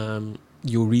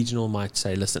your regional might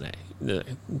say, "Listen, hey,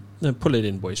 pull it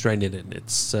in, boys, rein it in.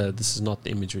 It's this is not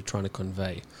the image we're trying to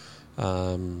convey."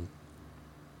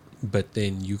 But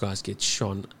then you guys get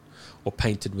shone or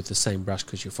painted with the same brush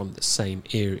because you're from the same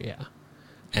area,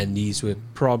 and these were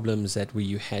problems that where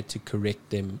you had to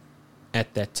correct them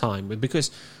at that time. But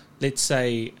because, let's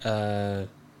say,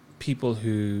 people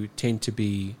who tend to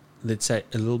be, let's say,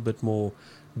 a little bit more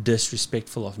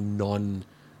disrespectful of non-members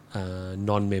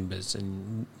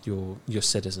and your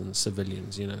citizens,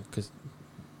 civilians, because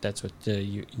that's what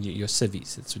your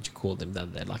civvies, that's what you call them.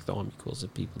 They're like the army calls the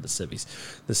people, the civvies,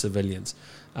 the civilians.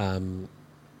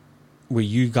 Where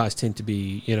you guys tend to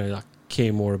be, like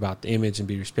care more about the image and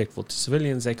be respectful to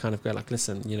civilians, they kind of go like,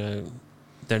 listen,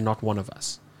 they're not one of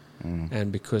us. And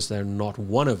because they're not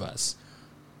one of us,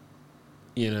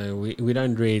 we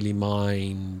don't really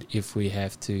mind if we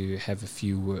have to have a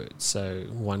few words. So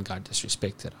one guy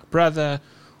disrespected our brother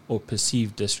or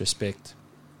perceived disrespect,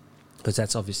 because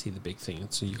that's obviously the big thing.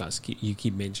 So you guys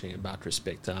keep mentioning about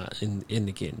respect, and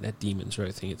again, that Demon's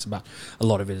Row thing, it's about, a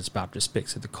lot of it is about respect.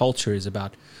 So the culture is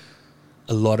about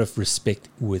a lot of respect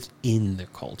within the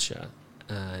culture.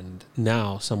 And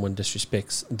now someone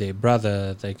disrespects their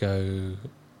brother, they go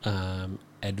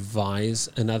advise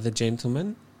another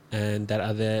gentleman, and that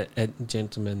other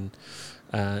gentleman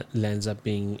lands up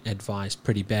being advised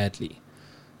pretty badly.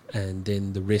 And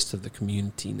then the rest of the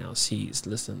community now sees,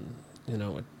 listen,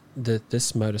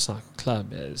 this motorcycle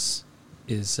club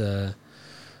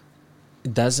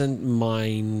doesn't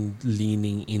mind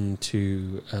leaning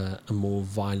into a more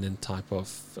violent type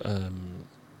of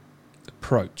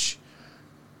approach.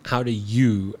 How do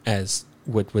you, as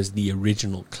what was the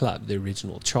original club, the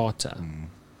original charter,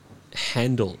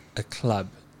 handle a club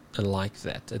like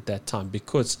that at that time?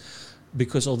 Because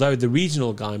although the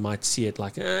regional guy might see it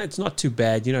like, it's not too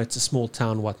bad, it's a small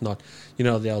town, whatnot,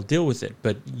 they'll deal with it.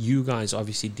 But you guys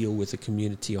obviously deal with the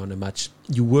community on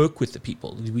you work with the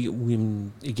people. We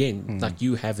like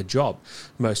you have a job.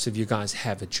 Most of you guys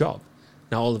have a job.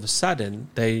 Now all of a sudden,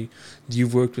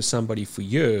 you've worked with somebody for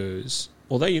years,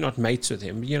 although you're not mates with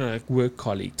him, work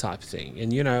colleague type thing.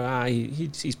 And,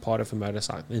 he's part of a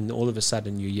motorcycle. And all of a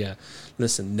sudden you hear,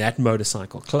 listen, that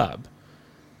motorcycle club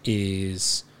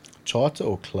is... Charter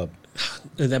or club?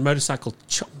 That motorcycle...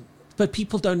 But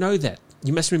people don't know that.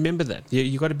 You must remember that.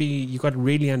 You got to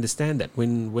really understand that.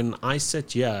 When I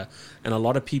sit here and a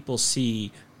lot of people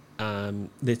see,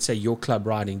 let's say, your club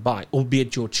riding by,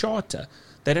 albeit your charter,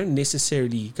 they don't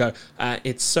necessarily go,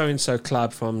 it's so-and-so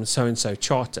club from so-and-so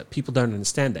charter. People don't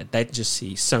understand that. They just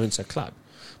see so-and-so club.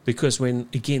 Because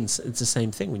it's the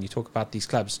same thing. When you talk about these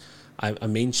clubs, I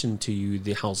mentioned to you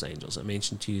the Hells Angels, I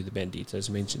mentioned to you the Banditos,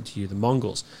 I mentioned to you the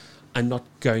Mongols. I'm not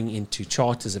going into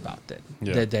charters about that.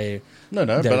 Yeah. They're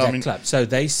but club. So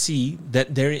they see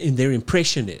that their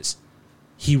impression is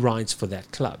he rides for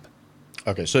that club.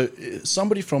 Okay, so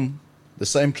somebody from the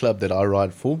same club that I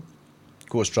ride for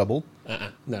cause trouble?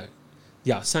 No.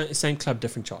 Yeah, same club,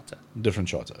 different charter. Different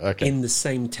charter, okay. In the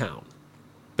same town.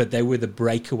 But they were the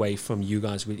breakaway from you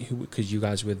guys, because you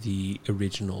guys were the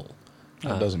original.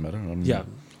 It doesn't matter.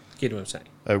 Get what I'm saying.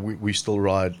 We still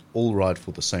all ride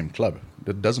for the same club.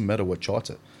 It doesn't matter what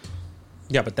charter.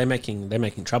 Yeah, but they're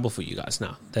making trouble for you guys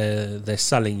now. They're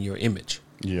selling your image.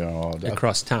 Yeah,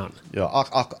 across town. Yeah,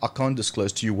 I can't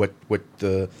disclose to you what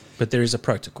the. But there is a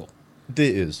protocol.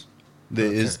 There is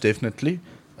definitely,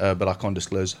 but I can't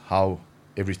disclose how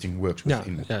everything works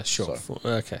within it. Yeah, sure.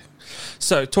 Okay,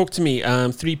 so talk to me.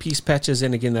 3-piece patches,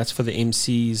 and again, that's for the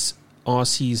MCs.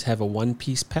 RCs have a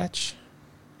 1-piece patch.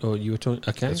 Or you were talking?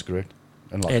 Okay, that's correct.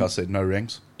 And I said, no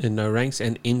ranks. And no ranks.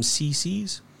 And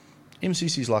MCCs.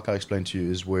 MCCs, like I explained to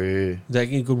you, is where the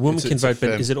good woman can vote.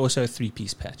 But is it also a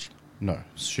 3-piece patch? No,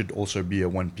 should also be a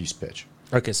 1-piece patch.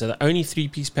 Okay, so the only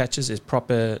 3-piece patches is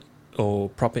proper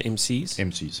MCs.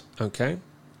 MCs. Okay.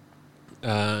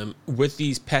 With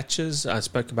these patches, I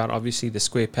spoke about obviously the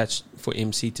square patch for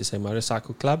MC to say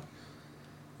motorcycle club.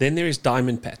 Then there is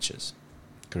diamond patches.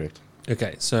 Correct.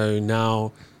 Okay, so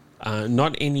now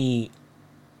not any.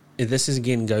 This is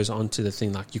again goes on to the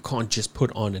thing like you can't just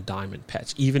put on a diamond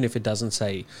patch, even if it doesn't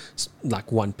say like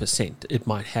 1%. It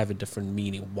might have a different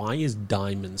meaning. Why is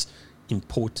diamonds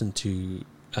important to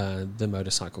the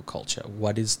motorcycle culture?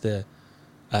 What is the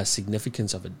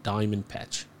significance of a diamond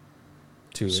patch?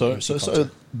 So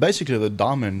basically, the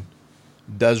diamond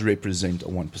does represent a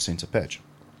 1% patch.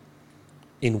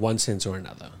 In one sense or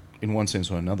another. In one sense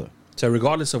or another. So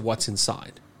regardless of what's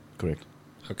inside. Correct.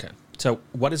 Okay. So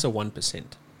what is a 1%?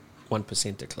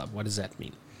 1%er club. What does that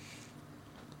mean?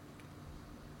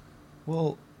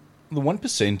 Well, the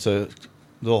 1%er,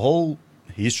 the whole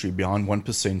history behind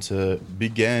 1%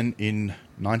 began in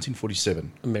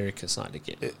 1947. America side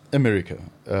again. America,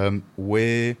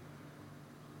 where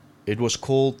it was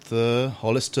called the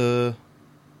Hollister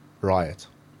Riot.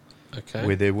 Okay.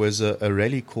 Where there was a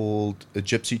rally called a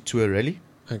Gypsy Tour Rally.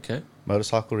 Okay.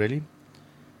 Motorcycle rally.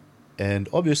 And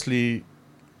obviously,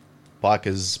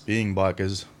 bikers being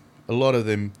bikers, a lot of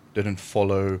them didn't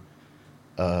follow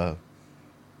the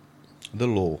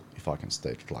law, if I can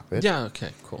state it like that. Yeah, okay,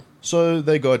 cool. So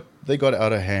they got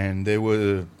out of hand.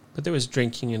 But there was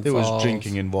drinking involved. There was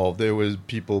drinking involved. There was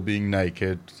people being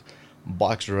naked,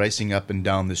 bikes racing up and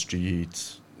down the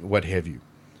streets, what have you.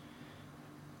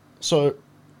 So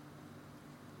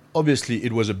obviously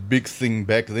it was a big thing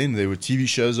back then. There were TV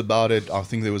shows about it. I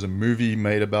think there was a movie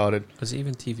made about it. Was it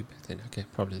even TV back then? Okay,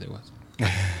 probably there was.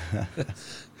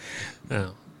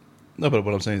 Oh. No, but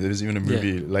what I'm saying, there's even a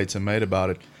movie later made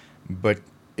about it. But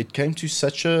it came to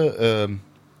such a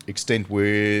extent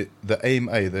where the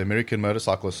AMA, the American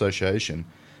Motorcycle Association,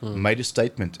 made a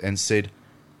statement and said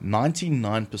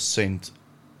 99%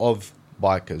 of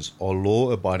bikers are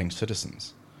law-abiding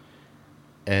citizens.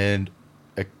 And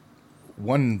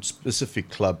one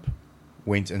specific club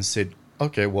went and said,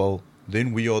 okay, well,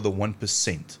 then we are the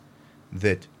 1%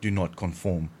 that do not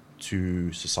conform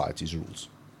to society's rules.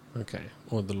 Okay,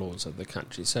 or the laws of the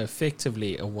country. So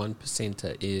effectively, a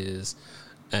 1%er is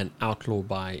an outlaw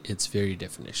by its very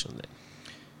definition then.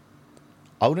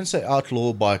 I wouldn't say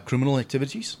outlaw by criminal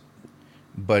activities,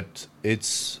 but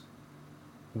it's,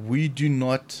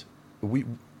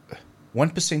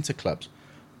 1%er clubs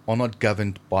are not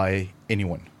governed by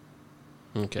anyone.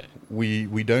 Okay.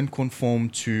 We don't conform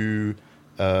to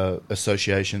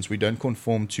associations, we don't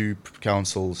conform to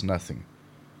councils, nothing.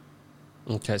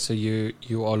 Okay, so you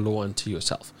are law unto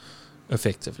yourself,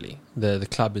 effectively. The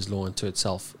club is law unto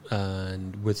itself,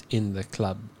 and within the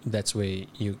club, that's where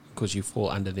because you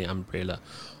fall under the umbrella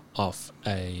of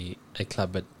a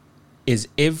club. But is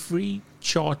every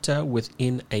charter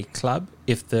within a club?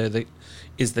 If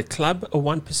is the club a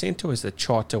 1% or is the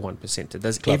charter 1%?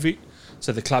 Does club.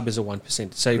 So the club is a 1%. So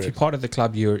correct. If you're part of the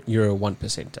club, you're a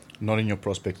 1%. Not in your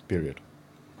prospect period.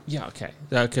 Yeah, okay.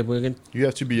 Okay, you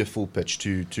have to be a full pitch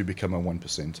to become a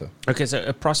 1%er. Okay, so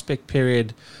a prospect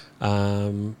period,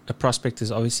 a prospect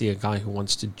is obviously a guy who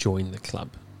wants to join the club.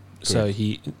 Correct. So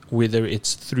whether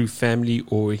it's through family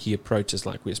or he approaches,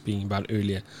 like we were speaking about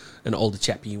earlier, an older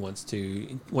chap he wants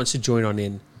to join on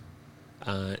in,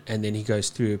 and then he goes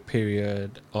through a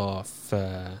period of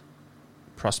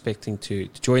prospecting to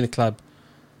join the club.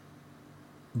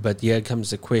 But here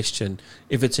comes the question: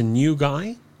 if it's a new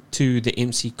guy to the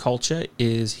MC culture,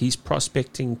 is his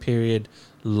prospecting period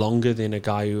longer than a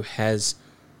guy who has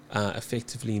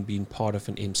effectively been part of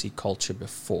an MC culture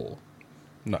before?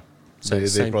 No. So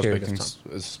they're prospecting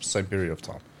same period of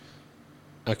time.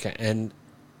 Okay, and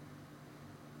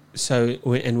so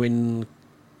when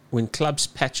clubs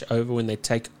patch over, when they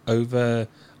take over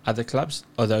other clubs,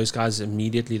 are those guys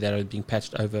immediately that are being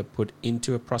patched over put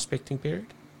into a prospecting period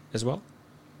as well?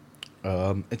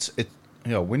 When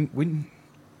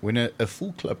a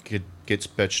full club gets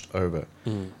patched over,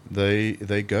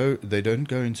 they don't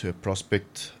go into a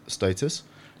prospect status.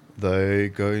 They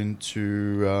go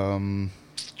into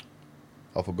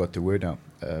I forgot the word now.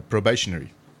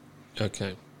 Probationary.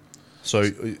 Okay.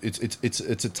 So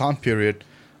it's a time period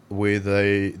where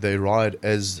they ride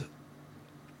as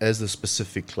the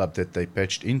specific club that they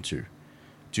patched into,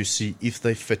 to see if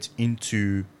they fit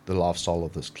into the lifestyle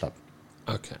of this club.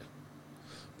 Okay.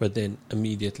 But then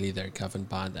immediately they're governed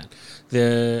by that.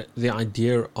 The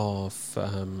idea of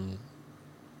I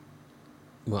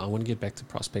want to get back to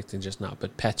prospecting just now,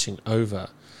 but patching over,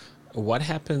 what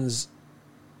happens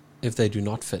if they do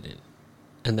not fit in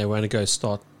and they want to go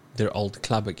start their old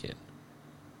club again,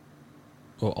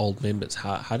 or old members?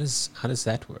 How does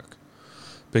that work?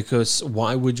 Because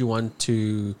why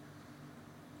do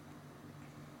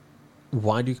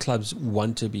clubs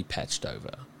want to be patched over?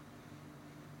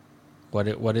 What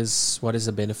is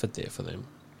the benefit there for them?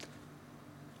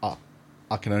 I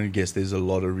can only guess. There's a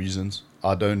lot of reasons.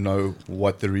 I don't know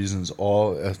what the reasons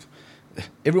are.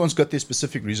 Everyone's got their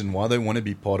specific reason why they want to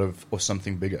be part of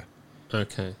something bigger.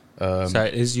 Okay. So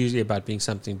it is usually about being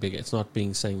something bigger. It's not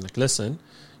saying like, listen,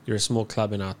 you're a small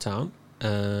club in our town,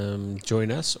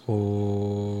 join us,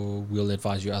 or we'll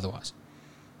advise you otherwise.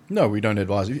 No, we don't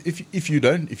advise. If you're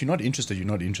not interested, you're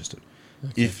not interested.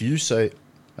 Okay. If you say,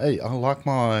 hey, I like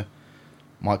my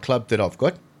club that I've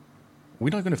got, we're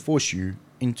not going to force you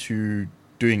into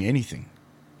doing anything.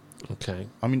 Okay.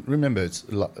 I mean, remember, it's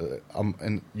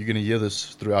and you're going to hear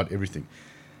this throughout everything.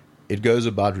 It goes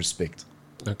about respect.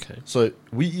 Okay. So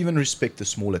we even respect the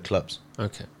smaller clubs.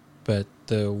 Okay. But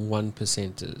the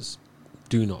 1%ers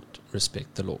do not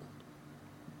respect the law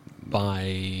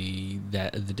by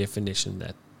the definition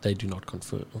that they do not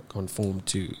conform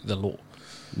to the law.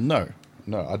 No,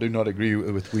 I do not agree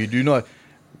with. We do not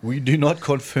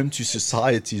conform to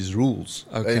society's rules.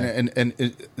 Okay. And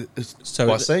so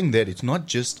by saying that, it's not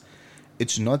just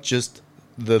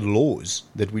the laws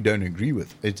that we don't agree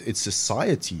with. It's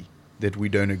society that we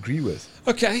don't agree with.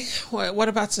 Okay. Well, what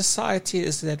about society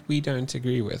is that we don't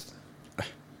agree with?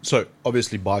 So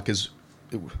obviously bikers,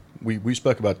 we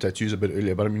spoke about tattoos a bit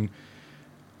earlier, but I mean,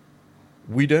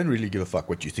 we don't really give a fuck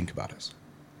what you think about us.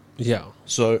 Yeah.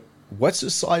 So what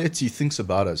society thinks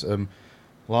about us,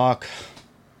 like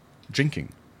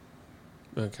drinking.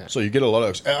 Okay. So you get a lot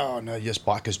of, yes,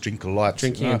 bikers drink a lot.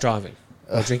 Drinking and driving.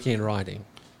 Or drinking and riding.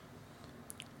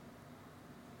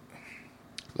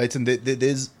 Leighton,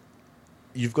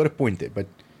 you've got a point there, but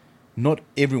not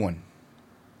everyone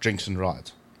drinks and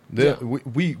rides. Yeah.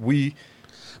 We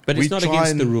But it's not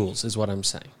against the rules, is what I'm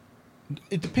saying.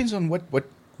 It depends on what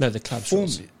No, the club's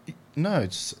rules. No,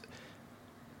 it's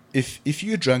if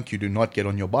you're drunk, you do not get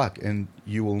on your bike, and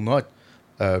you will not.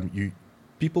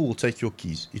 People will take your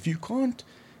keys. If you can't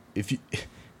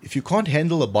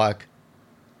handle a bike,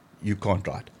 you can't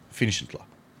ride. Finish it, like.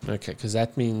 Okay, because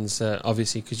that means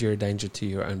obviously because you're a danger to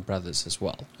your own brothers as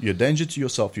well. You're a danger to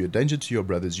yourself. You're a danger to your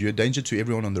brothers. You're a danger to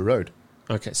everyone on the road.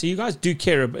 Okay, so you guys do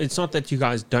care. It's not that you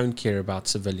guys don't care about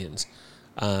civilians.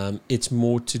 It's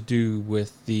more to do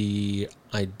with the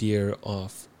idea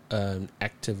of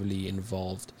actively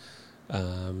involved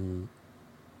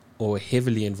or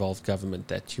heavily involved government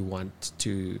that you want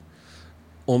to,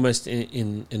 almost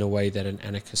in a way that an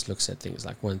anarchist looks at things,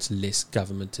 like wants less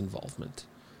government involvement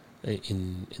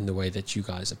in the way that you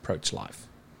guys approach life,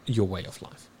 your way of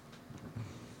life.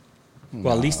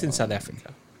 Well, at least in South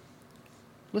Africa.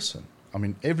 Listen, I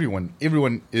mean, everyone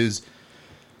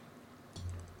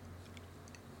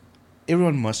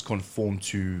must conform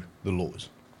to the laws.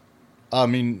 I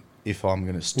mean, if I'm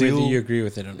going to steal, whether you agree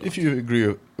with it or not. If you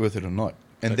agree with it or not,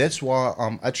 and that's why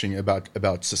I'm uttering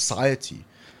about society.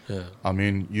 Yeah. I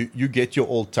mean, you get your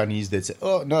old tunnies that say,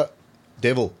 "Oh no,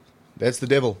 devil, that's the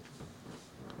devil.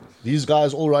 These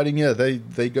guys all riding here,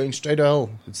 they going straight to hell.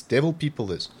 It's devil people,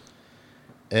 this."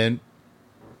 And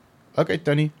okay,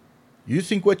 Tony, you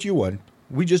think what you want.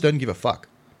 We just don't give a fuck.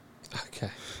 Okay.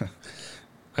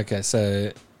 Okay,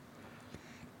 so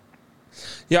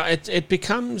yeah, it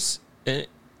becomes.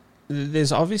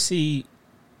 There's obviously.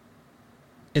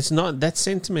 It's not that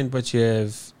sentiment what you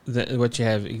have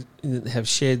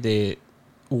shared there.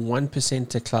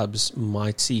 1% clubs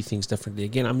might see things differently.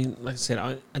 Again, I mean, like I said,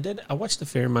 I watched a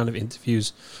fair amount of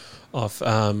interviews of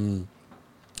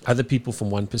other people from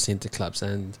 1% clubs,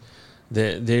 and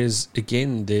there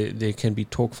can be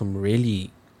talk from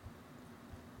really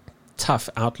tough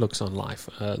outlooks on life,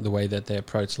 the way that they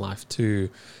approach life to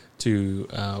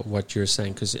what you're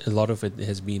saying, because a lot of it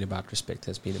has been about respect,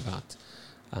 has been about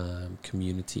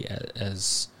community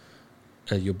as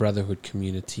your brotherhood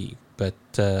community. But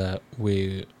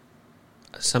where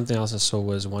something else I saw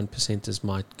was 1%ers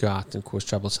might go out and cause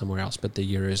trouble somewhere else, but the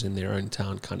Euros in their own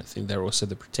town kind of thing. They're also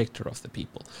the protector of the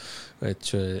people,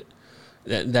 which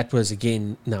that was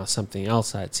again now something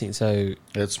else I had seen. So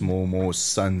it's more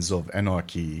Sons of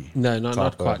Anarchy. No,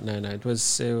 not quite. No, it was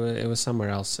somewhere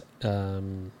else. I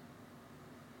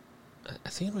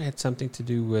think it had something to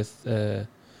do with.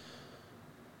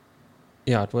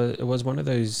 Yeah, it was one of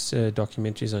those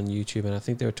documentaries on YouTube, and I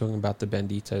think they were talking about the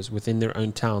banditos within their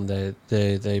own town. They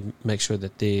make sure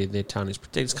that their town is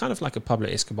protected. It's kind of like a Pablo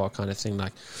Escobar kind of thing.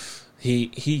 Like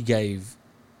he gave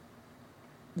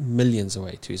millions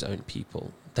away to his own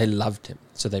people. They loved him,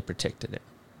 so they protected him.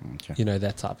 Okay. You know,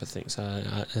 that type of thing. So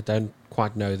I don't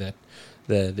quite know that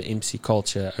the MC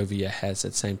culture over here has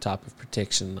that same type of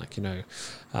protection, like, you know,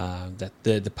 that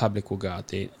the public will go out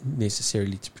there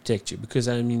necessarily to protect you, because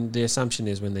I mean the assumption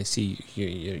is when they see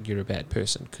you're a bad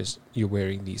person because you're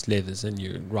wearing these leathers and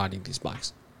you're riding these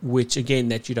bikes, which again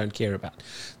that you don't care about.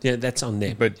 Yeah, that's on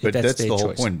them. But that's their the whole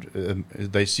choice. point.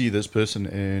 They see this person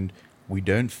and we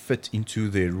don't fit into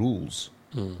their rules.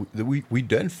 We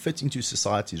don't fit into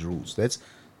society's rules. That's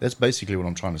basically what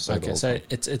I'm trying to say. Okay, so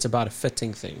it's about a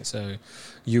fitting thing. So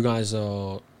you guys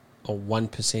are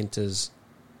 1%ers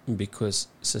because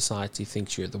society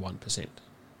thinks you're the 1%.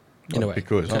 In a way.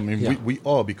 Because, okay. I mean, yeah. we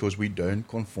are, because we don't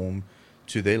conform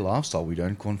to their lifestyle. We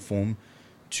don't conform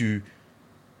to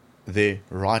their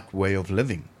right way of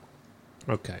living.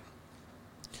 Okay.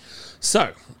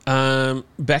 So,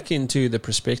 back into the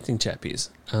prospecting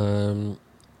chappies.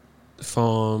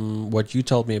 From what you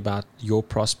told me about your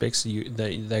prospects,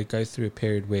 they go through a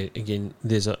period where, again,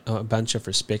 there's a bunch of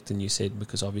respect, and you said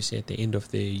because obviously at the end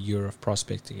of the year of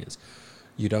prospecting is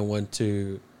you don't want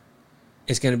to.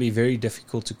 It's going to be very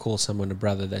difficult to call someone a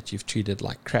brother that you've treated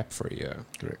like crap for a year.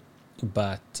 Correct.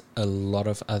 But a lot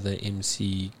of other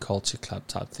MC culture club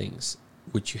type things,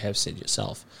 which you have said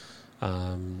yourself,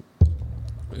 ooh,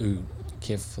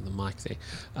 careful for the mic there,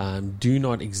 do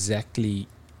not exactly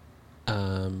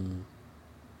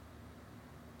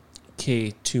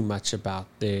care too much about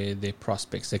their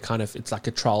prospects. They kind of, it's like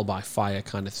a trial by fire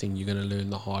kind of thing. You're going to learn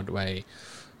the hard way.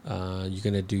 You're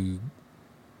going to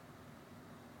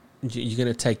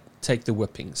take the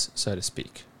whippings, so to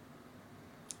speak.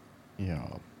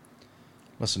 Yeah.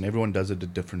 Listen, everyone does it a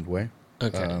different way.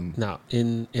 Okay. Now,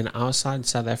 in our side,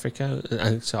 South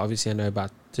Africa, so obviously I know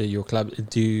about your club.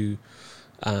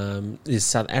 Is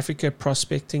South Africa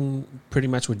prospecting pretty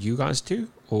much what you guys do,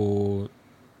 or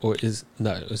Or is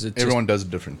it everyone does it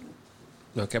different?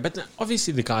 Okay, but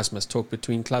obviously the guys must talk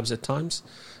between clubs at times.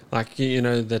 Like,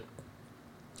 that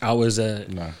I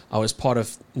was part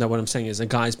of. No, what I'm saying is a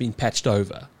guy's been patched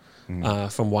over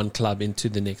from one club into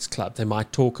the next club. They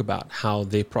might talk about how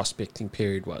their prospecting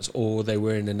period was, or they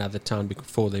were in another town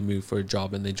before they moved for a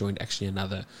job and they joined actually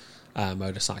another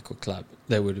motorcycle club.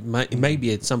 They would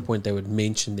maybe at some point they would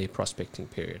mention their prospecting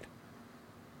period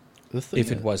if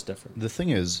it was different. The thing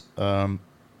is,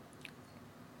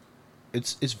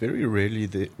 it's very rarely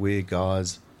where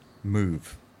guys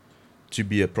move to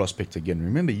be a prospect again.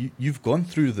 Remember, you've gone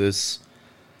through this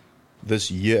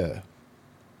year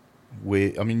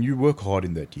where, I mean, you work hard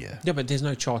in that year. Yeah, but there's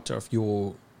no charter of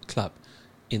your club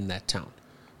in that town.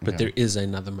 But there is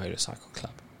another motorcycle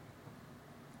club.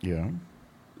 Yeah.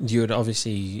 You're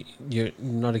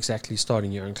not exactly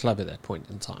starting your own club at that point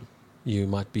in time. You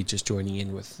might be just joining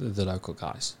in with the local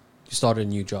guys. You start a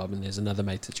new job and there's another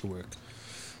mate at your work.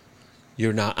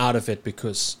 You're now out of it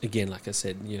because, again, like I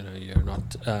said, you're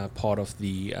not part of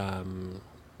the.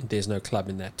 There's no club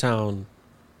in that town.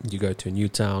 You go to a new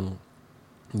town.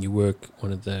 You work.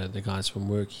 One of the guys from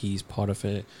work, he's part of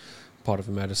a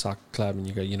motorcycle club, and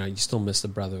you go. You still miss the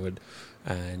brotherhood,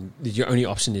 and your only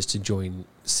option is to join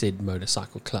said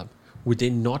motorcycle club. Would there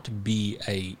not be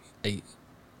a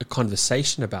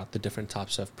conversation about the different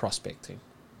types of prospecting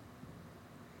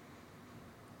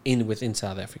within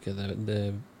South Africa,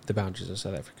 the boundaries of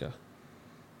South Africa?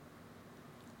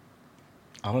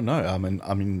 I don't know. I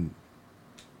mean,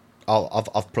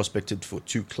 I've prospected for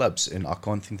 2 clubs, and I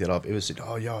can't think that I've ever said,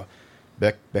 "Oh yeah,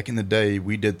 back in the day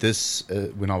we did this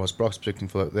when I was prospecting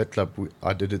for that club.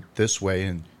 I did it this way,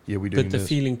 and yeah, we did." But the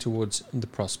feeling towards the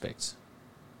prospects.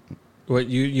 Well,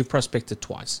 you prospected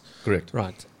twice. Correct.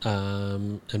 Right,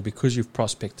 and because you've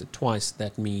prospected twice,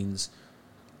 that means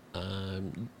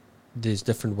there's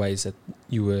different ways that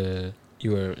you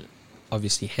were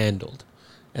obviously handled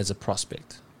as a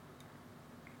prospect.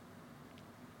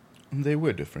 There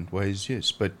were different ways,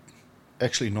 yes, but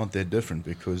actually not that different,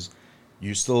 because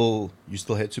you still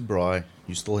had to braai,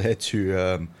 you still had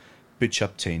to pitch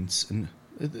up tents, and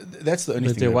that's the only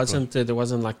thing. But there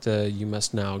wasn't like you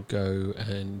must now go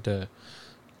and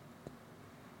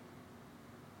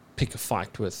pick a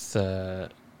fight with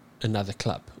another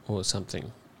club or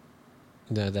something.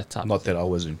 No, that type. Not that I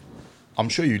was in. I'm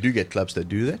sure you do get clubs that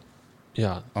do that.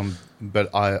 Yeah.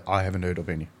 But I haven't heard of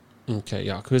any. Okay,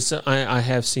 yeah, because I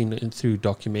have seen through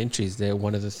documentaries there,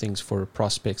 one of the things for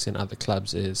prospects in other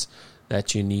clubs is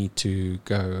that you need to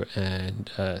go and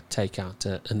take out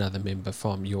another member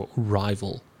from your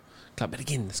rival club. But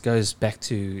again, this goes back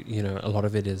to, a lot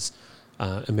of it is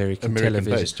American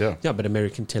television. Based, yeah. Yeah, but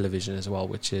American television as well,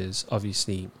 which is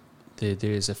obviously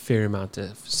there is a fair amount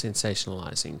of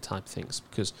sensationalizing type things,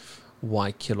 because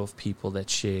why kill off people that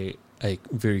share a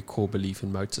very core belief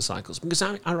in motorcycles? Because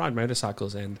I ride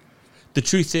motorcycles, and the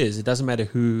truth is, it doesn't matter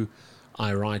who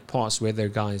I ride past, whether a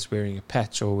guy is wearing a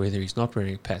patch or whether he's not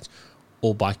wearing a patch,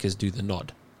 all bikers do the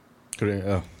nod.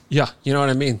 Correct. Yeah, you know what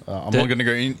I mean? I'm not going to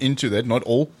go into that, not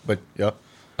all, but yeah.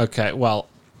 Okay, well,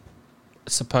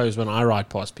 suppose when I ride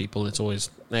past people, it's always,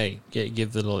 hey,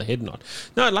 give the little head nod.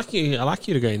 No, I like you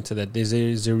to go into that.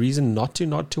 Is there a reason not to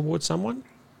nod towards someone?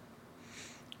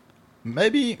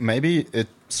 Maybe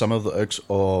some of the oaks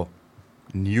are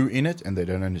new in it and they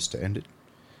don't understand it.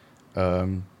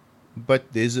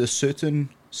 But there's a certain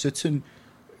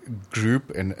group,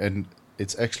 and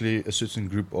it's actually a certain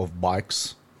group of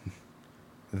bikes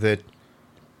that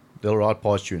they'll ride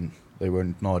past you and they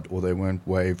won't nod or they won't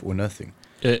wave or nothing.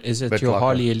 Is it but your like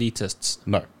Harley elitists?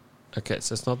 No. Okay,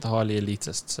 so it's not the Harley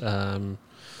elitists.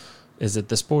 Is it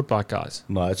the sport bike guys?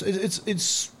 No,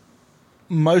 it's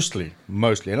mostly,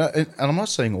 and I'm not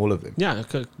saying all of them. Yeah,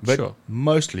 okay, but sure.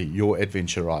 Mostly your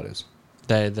adventure riders.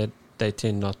 They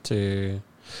tend not to,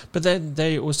 but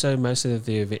they also most of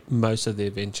the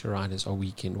adventure riders are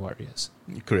weekend warriors.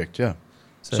 Correct. Yeah.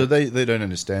 So they don't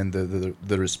understand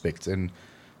the respect and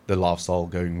the lifestyle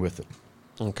going with it.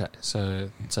 Okay, so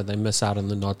they miss out on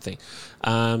the nod thing.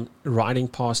 Riding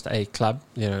past a club,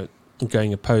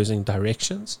 going opposing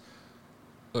directions.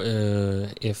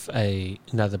 If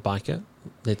another biker,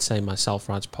 let's say myself,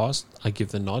 rides past, I give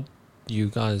the nod. You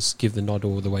guys give the nod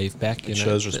or the wave back. It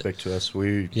shows respect to us.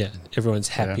 Everyone's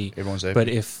happy. Yeah, everyone's happy. But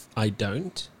if I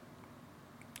don't,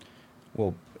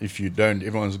 well, if you don't,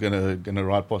 everyone's gonna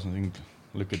ride past and think,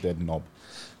 look at that knob.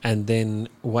 And then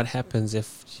what happens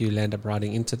if you land up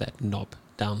riding into that knob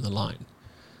down the line?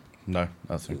 No,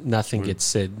 nothing. Nothing gets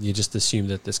said. You just assume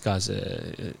that this guy's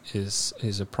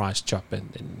is a price chop,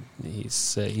 and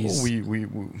he's we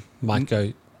might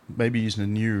go. Maybe he's a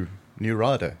new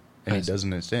rider and he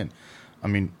doesn't understand. I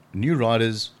mean, new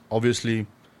riders, obviously,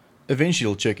 eventually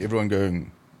you'll check everyone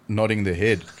going, nodding their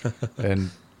head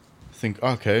and think,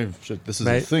 okay, shit, this is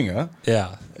a thing, huh?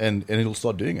 Yeah. And it'll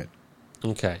start doing it.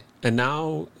 Okay. And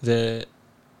now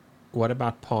what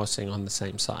about passing on the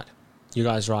same side? You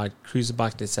guys ride cruiser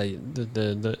bike. Let's say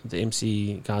the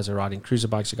MC guys are riding cruiser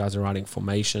bikes. You guys are riding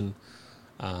formation.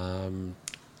 I'm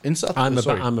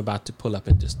about to pull up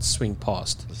and just swing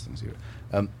past.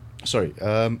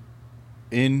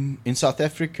 In South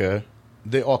Africa,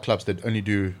 there are clubs that only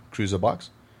do cruiser bikes.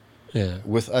 Yeah.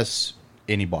 With us,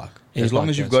 any bike. As long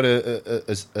as you've got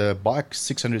a bike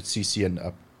 600cc and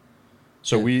up.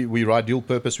 So we ride dual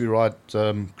purpose, we ride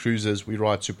cruisers, we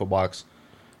ride super bikes.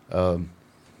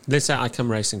 Let's say I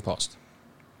come racing past.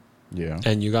 Yeah.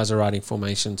 And you guys are riding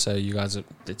formation, so you guys are,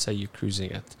 let's say you're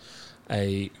cruising at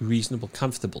a reasonable,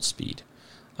 comfortable speed.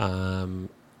 And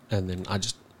then I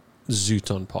just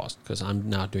zoot on past because I'm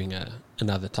now doing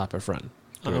another type of run.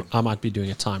 I might be doing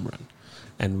a time run.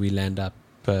 And we land up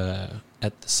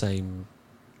at the same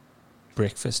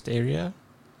breakfast area.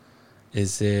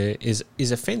 Is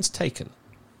a fence taken?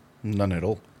 None at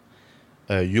all.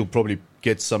 You'll probably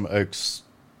get some oaks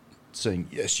saying,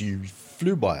 yes, you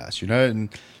flew by us, and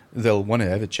they'll want to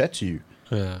have a chat to you.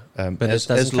 Yeah, but it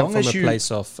doesn't come from a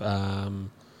place of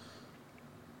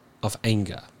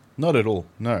anger. Not at all,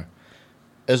 no.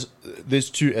 There's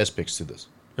two aspects to this.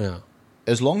 Yeah.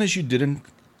 As long as you didn't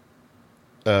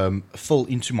fall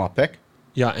into my pack.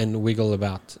 Yeah, and wiggle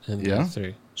about and go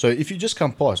through. So if you just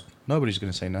come past, nobody's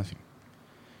going to say nothing.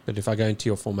 But if I go into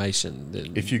your formation,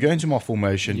 then if you go into my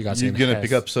formation, you're going to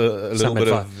pick up a little bit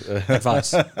of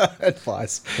advice.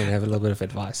 Advice. You're going to have a little bit of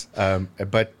advice.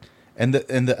 But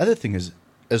the other thing is,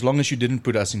 as long as you didn't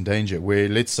put us in danger, where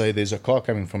let's say there's a car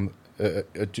coming from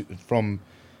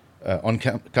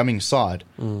oncoming side,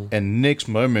 and next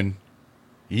moment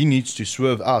he needs to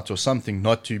swerve out or something,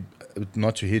 not to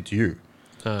hit you.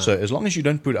 So as long as you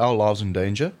don't put our lives in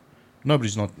danger,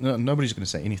 nobody's going to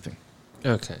say anything.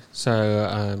 Okay,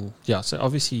 so so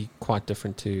obviously quite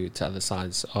different to other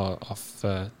sides of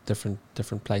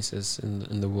different places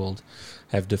in the world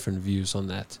have different views on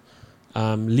that.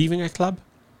 Leaving a club,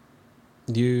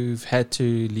 you've had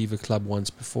to leave a club once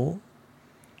before.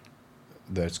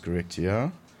 That's correct.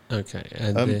 Yeah. Okay,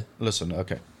 and listen.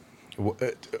 Okay,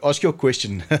 ask your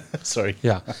question. Sorry.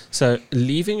 Yeah. So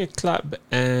leaving a club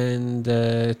and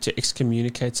to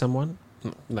excommunicate someone,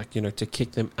 like to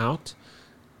kick them out.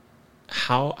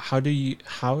 How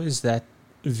is that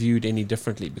viewed any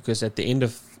differently? Because at the end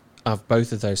of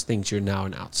both of those things, you're now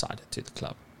an outsider to the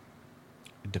club.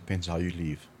 It depends how you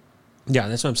leave. Yeah,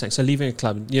 that's what I'm saying. So leaving a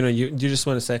club, you just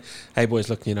want to say, hey boys,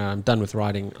 look, I'm done with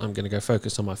riding. I'm going to go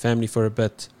focus on my family for a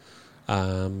bit.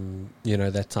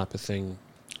 That type of thing.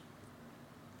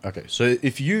 Okay, so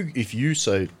if you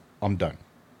say I'm done,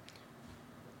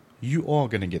 you are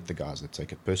going to get the guys that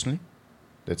take it personally.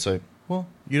 That say, well,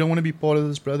 you don't want to be part of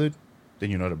this, brother. Then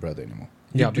you're not a brother anymore.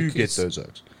 You do get those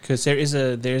oaks. Because there is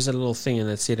a little thing, and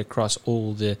it's said across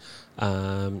all the,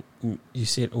 you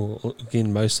see it all,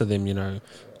 again, most of them,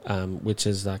 which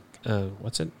is like,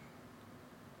 what's it?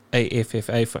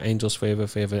 AFFA for Angels Forever,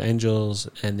 Forever Angels,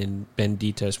 and then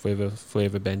Banditos Forever,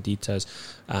 Forever Banditos.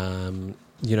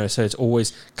 So it's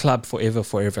always club forever,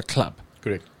 forever club.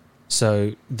 Correct.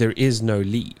 So there is no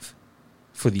leave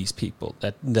for these people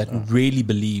that really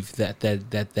believe that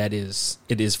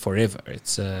it is forever.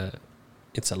 It's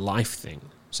a life thing.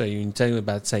 So you're telling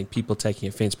about saying people taking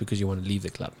offense because you want to leave the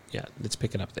club. Yeah, let's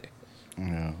pick it up there.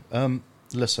 Yeah.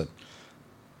 Listen,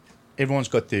 everyone's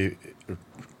got their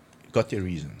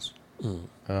reasons.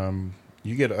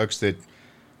 You get oaks that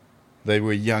they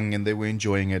were young and they were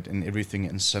enjoying it and everything,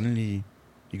 and suddenly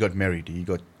he got married.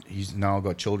 He's now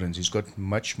got children. He's got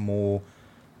much more.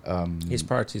 His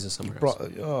priorities are somewhere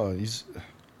else.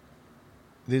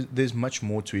 There's much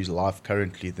more to his life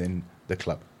currently than the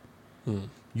club.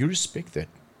 You respect that.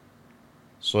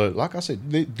 So, like I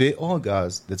said, there are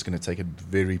guys that's going to take it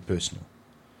very personal.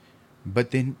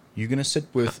 But then you're going to sit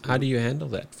with. How do you handle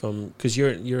that? Because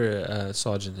you're a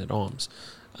sergeant at arms.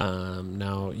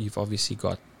 Now you've obviously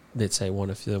got, let's say, one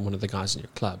of the guys in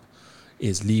your club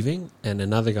is leaving, and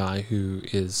another guy who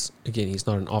is, again, he's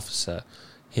not an officer.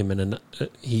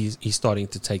 He's starting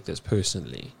to take this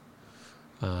personally.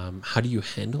 How do you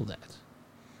handle that?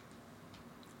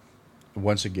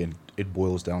 Once again, it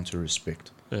boils down to respect.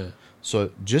 Yeah.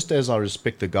 So just as I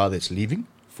respect the guy that's leaving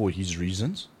for his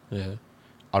reasons,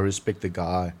 I respect the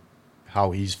guy,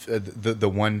 how he's the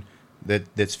one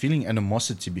that's feeling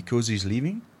animosity because he's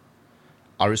leaving.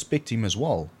 I respect him as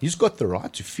well. He's got the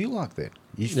right to feel like that.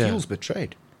 He feels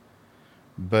betrayed.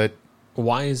 But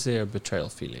why is there a betrayal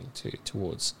feeling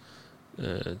towards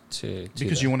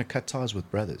Because you want to cut ties with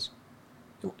brothers.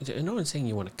 No one's saying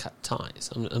you want to cut ties.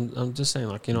 I'm just saying,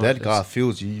 like, you know, that guy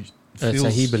feels you. So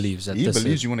he believes that. He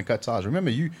believes you want to cut ties. Remember,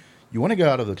 you want to go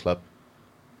out of the club.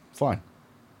 Fine.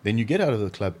 Then you get out of the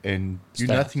club and do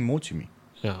nothing more to me.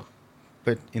 Yeah.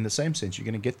 But in the same sense, you're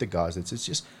going to get the guys that it's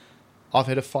just, I've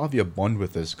had a 5-year bond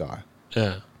with this guy.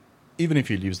 Yeah. Even if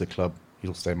he leaves the club,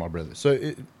 he'll stay my brother.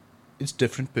 So it's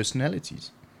different personalities.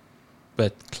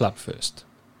 But club first.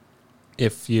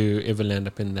 If you ever land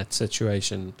up in that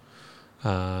situation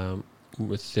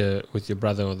with your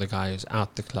brother or the guy who's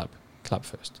out the club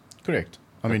first. Correct.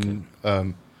 I mean,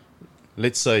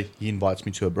 let's say he invites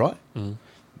me to a braai. Mm.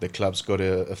 The club's got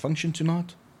a function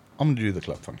tonight. I'm going to do the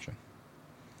club function.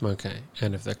 Okay.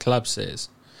 And if the club says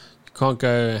you can't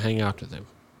go hang out with him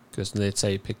because let's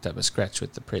say you picked up a scratch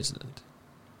with the president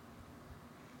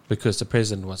because the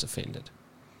president was offended.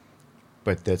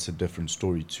 But that's a different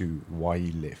story to why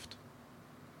he left.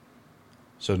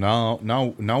 So now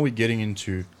we're getting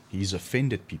into he's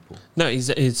offended people. No,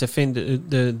 he's offended.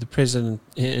 The president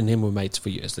and him were mates for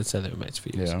years. Let's say they were mates for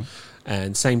years. Yeah.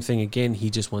 And same thing again, he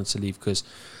just wants to leave because,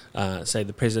 say,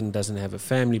 the president doesn't have a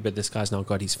family, but this guy's now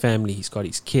got his family, he's got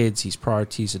his kids, his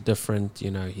priorities are different,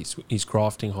 you know, he's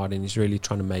grafting hard and he's really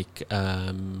trying to make,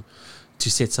 to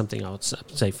set something out,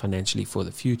 say, financially for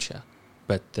the future.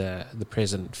 But the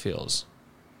president feels,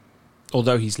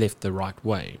 although he's left the right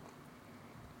way,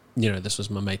 you know, this was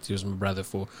my mate, he was my brother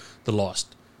for the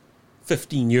last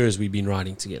 15 years we've been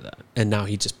riding together, and now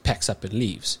he just packs up and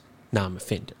leaves. Now I'm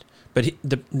offended. But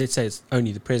let's say it's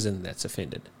only the president that's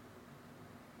offended.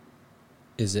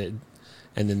 Is it?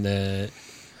 And then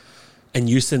and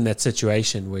you're in that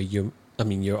situation where you're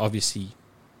obviously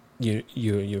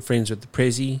you're friends with the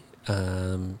prezi.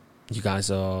 You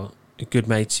guys are good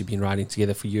mates. You've been riding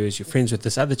together for years. You're friends with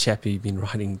this other chap who you've been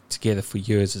riding together for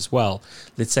years as well.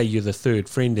 Let's say you're the third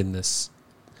friend in this.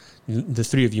 The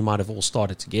three of you might have all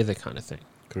started together, kind of thing.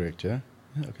 Correct. Yeah.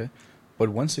 Okay. But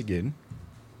once again,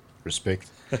 respect.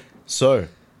 So,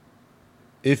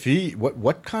 if he,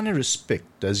 what kind of respect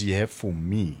does he have for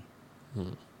me?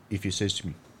 If he says to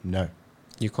me, no,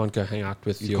 you can't go hang out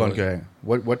with you can't go hang.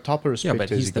 What type of respect? Yeah, but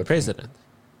he's the president.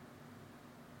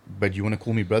 But you want to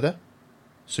call me brother?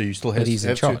 So you still have. But he's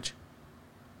in charge.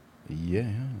 Yeah,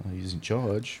 he's in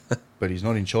charge, but he's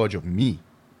not in charge of me.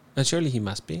 And surely he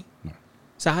must be. No.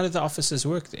 So how do the officers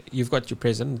work there? You've got your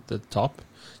president at the top.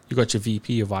 You've got your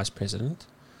VP, your vice president.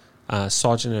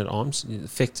 Sergeant at arms.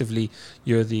 Effectively,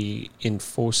 you're the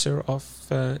enforcer of.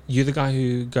 You're the guy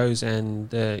who goes and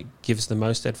gives the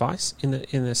most advice. In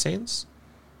a sense.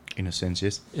 In a sense,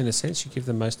 yes. In a sense, you give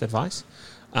the most advice.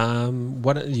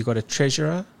 What you got a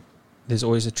treasurer? There's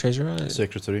always a treasurer.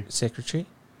 Secretary.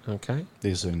 Okay.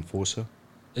 There's an enforcer.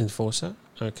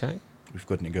 Okay. We've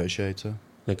got negotiator.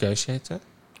 What do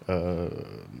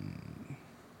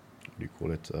you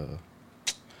call it?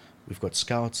 We've got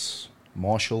scouts.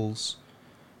 Marshals,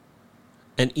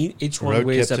 and each one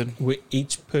wears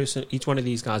each one of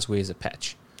these guys wears a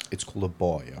patch. It's called a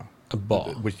bar, yeah. A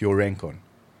bar with your rank on.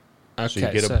 Okay, so you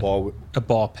get a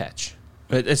bar patch.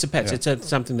 It's a patch. Yeah. It's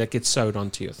something that gets sewed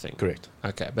onto your thing. Correct.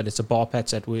 Okay, but it's a bar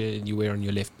patch that you wear on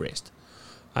your left breast,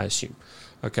 I assume.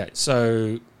 Okay,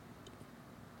 so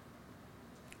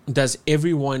does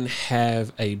everyone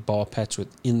have a bar patch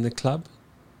within the club?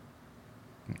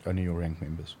 Only your rank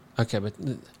members. Okay, but.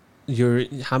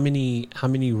 How many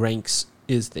ranks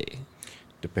is there?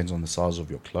 Depends on the size of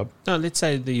your club. No, let's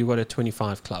say that you got a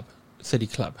 25 club, 30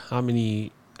 club. How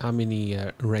many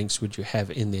ranks would you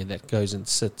have in there that goes and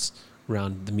sits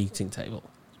around the meeting table?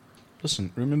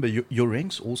 Listen, remember your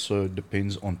ranks also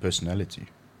depends on personality.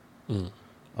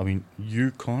 I mean,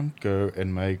 you can't go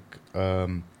and make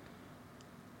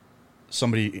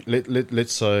somebody.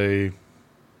 Let's say.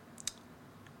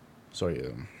 Sorry.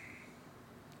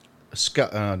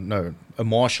 A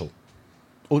marshal,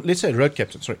 or let's say a road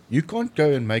captain. Sorry, you can't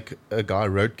go and make a guy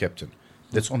road captain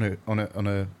that's on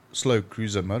a slow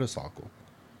cruiser motorcycle.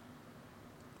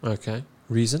 Okay,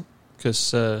 reason?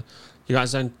 Because you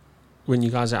guys don't. When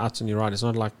you guys are out on your ride, it's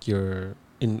not like when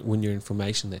you're in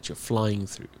formation that you're flying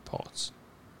through parts.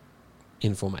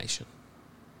 In formation.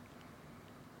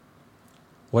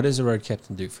 What does a road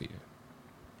captain do for you?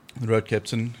 The road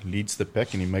captain leads the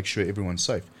pack and he makes sure everyone's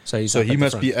safe. So he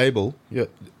must be able,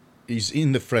 he's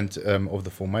in the front of the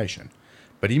formation,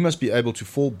 but he must be able to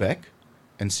fall back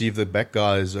and see if the back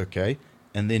guy is okay,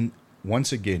 and then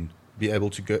once again be able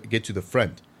to get to the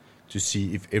front to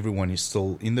see if everyone is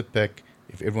still in the pack,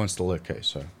 if everyone's still okay.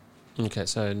 So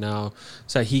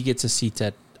he gets a seat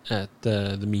at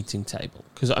the meeting table,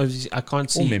 because obviously I can't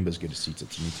see all members get a seat at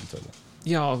the meeting table.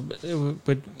 Yeah,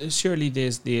 but surely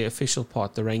there's the official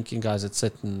part, the ranking guys that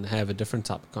sit and have a different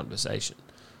type of conversation.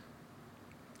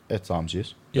 At times,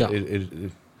 yes. Yeah.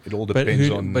 It all depends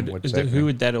on what's happening. Who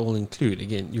would that all include?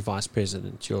 Again, your vice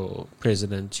president, your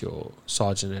president, your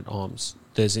sergeant at arms.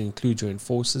 Does it include your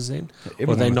enforcers then? Everyone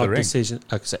or are they with not a rank. decision?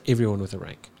 Okay, so everyone with a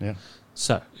rank. Yeah.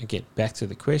 So again, back to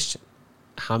the question: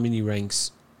 how many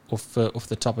ranks off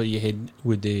the top of your head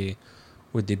would there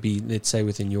be? Let's say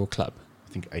within your club.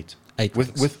 I think 8. 8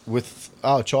 ranks. With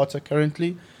our charter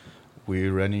currently,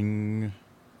 we're running,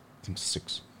 I think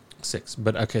 6. 6,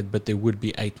 but there would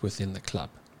be 8 within the club.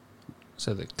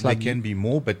 So the club there can be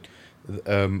more, but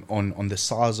on the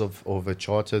size of a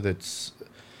charter that's,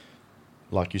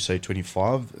 like you say,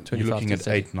 25 you're looking at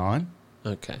 8, 9.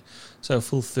 Okay, so a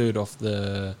full third of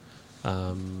the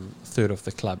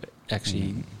club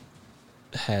actually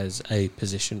has a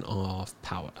position of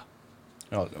power.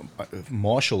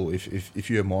 Marshal, if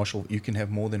you're a marshal, you can have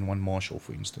more than one marshal,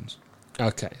 for instance.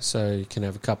 Okay, so you can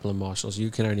have a couple of marshals. You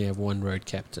can only have one road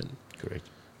captain. Correct.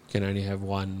 You can only have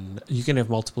one. You can have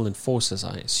multiple enforcers,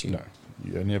 I assume. No,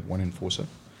 you only have one enforcer.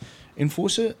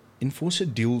 Enforcer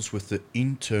deals with the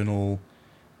internal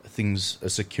things,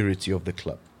 security of the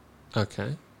club.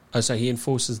 Okay. Oh, so he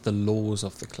enforces the laws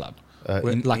of the club,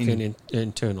 an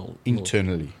internal.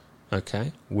 Internally. Law.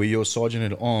 Okay. Where your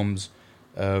sergeant at arms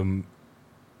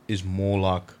is more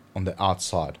like on the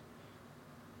outside.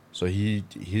 So he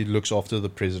looks after the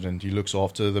president. He looks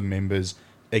after the members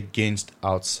against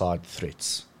outside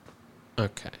threats.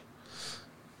 Okay.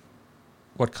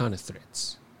 What kind of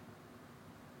threats?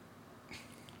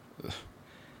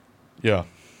 Yeah,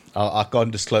 I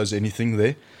can't disclose anything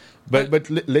there. But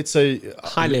let's say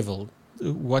high level.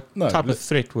 What type of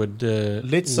threat would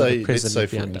let's say for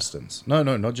under? instance, no,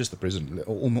 not just the president,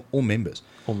 all members.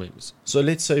 All members. So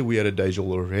let's say we had a Deja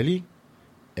or rally,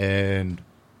 and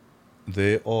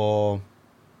there are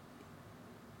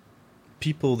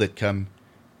people that come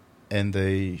and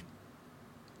they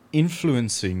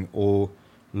influencing or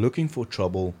looking for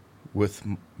trouble with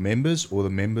members or the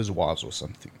members' wives or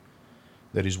something.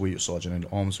 That is where your sergeant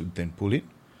at arms would then pull in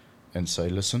and say,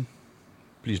 listen,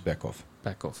 please back off.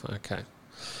 Back off, okay.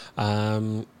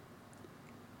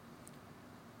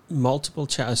 Multiple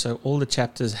chapters, so all the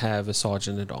chapters have a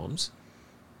sergeant at arms,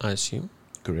 I assume.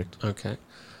 Correct. Okay.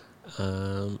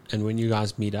 And when you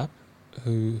guys meet up,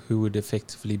 who would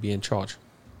effectively be in charge?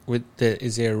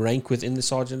 Is there a rank within the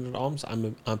sergeant at arms?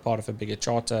 I'm part of a bigger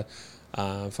charter,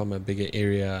 from a bigger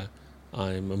area.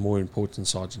 I'm a more important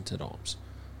sergeant at arms,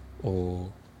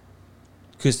 or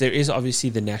because there is obviously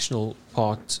the national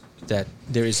part that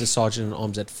there is a sergeant at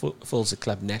arms that fills a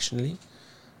club nationally.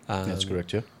 That's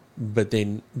correct, yeah. But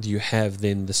then you have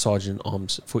the sergeant at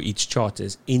arms for each charter.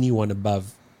 Is anyone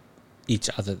above each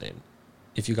other then?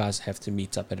 If you guys have to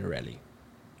meet up at a rally.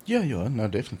 Yeah, no,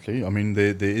 definitely. I mean,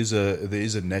 there is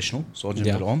a national sergeant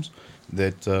at arms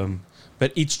that.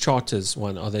 But each charter's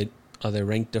one, are they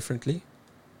ranked differently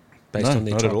based on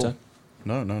their charter?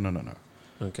 No.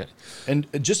 Okay. And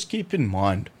just keep in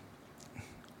mind,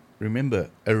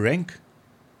 remember, a rank.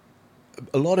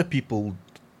 A lot of people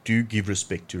do give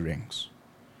respect to ranks,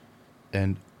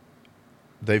 and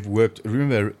they've worked.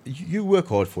 Remember, you work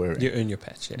hard for a rank. You earn your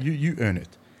patch. Yeah. You earn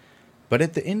it, but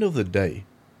at the end of the day,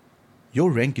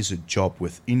 your rank is a job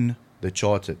within the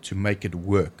charter to make it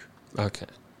work. Okay.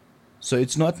 So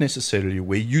it's not necessarily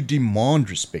where you demand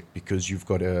respect because you've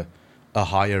got a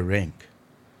higher rank.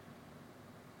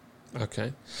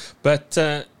 Okay, but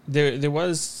there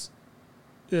was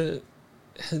an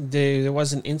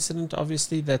incident,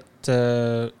 obviously, that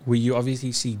where you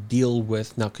obviously deal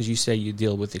with now, because you say you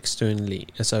deal with externally,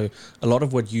 so a lot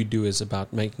of what you do is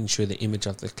about making sure the image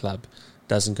of the club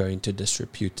doesn't go into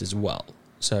disrepute as well.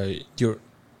 So you're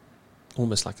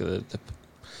almost like the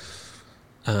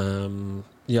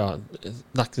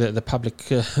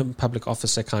public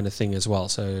officer kind of thing as well.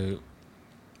 So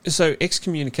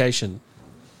excommunication,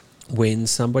 when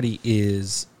somebody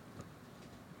is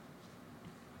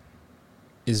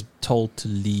told to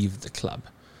leave the club,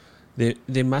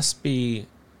 there must be.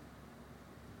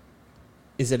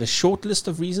 Is it a short list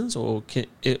of reasons, or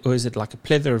is it like a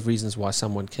plethora of reasons why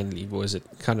someone can leave, or is it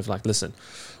kind of like, listen,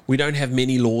 we don't have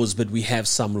many laws, but we have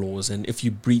some laws, and if you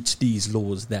breach these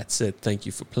laws, that's it. Thank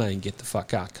you for playing. Get the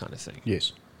fuck out, kind of thing.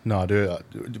 Yes. No,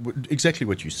 exactly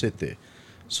what you said there.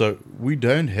 So we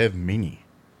don't have many,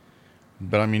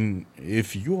 but I mean,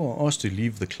 if you are asked to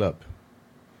leave the club,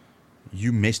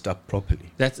 you messed up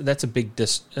properly. That's a big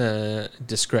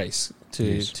disgrace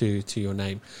to your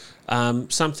name.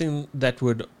 Something that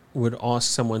would would ask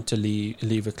someone to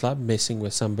leave a club, messing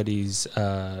with somebody's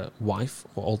wife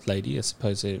or old lady. I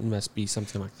suppose it must be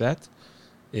something like that.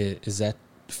 Is that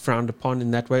frowned upon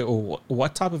in that way, or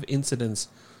what type of incidents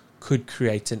could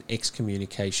create an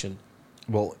excommunication?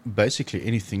 Well, basically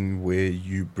anything where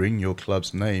you bring your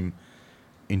club's name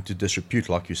into disrepute,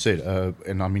 like you said,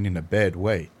 and I mean in a bad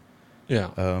way.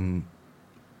 Yeah.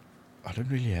 I don't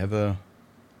really have a...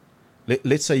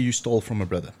 Let's say you stole from a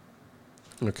brother.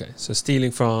 Okay, so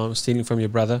stealing from your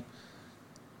brother.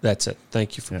 That's it.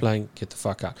 Thank you for playing. Get the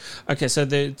fuck out. Okay, so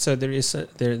there is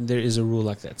a rule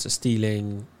like that. So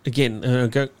stealing again.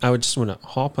 I would just want to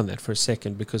harp on that for a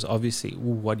second, because obviously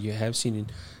what you have seen in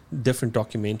different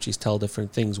documentaries tell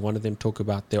different things. One of them talk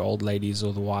about their old ladies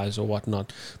or the wives or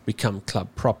whatnot become club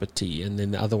property, and then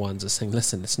the other ones are saying,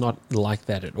 "Listen, it's not like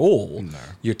that at all." No.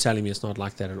 You're telling me it's not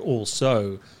like that at all.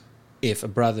 So, if a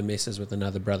brother messes with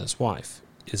another brother's wife,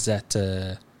 is that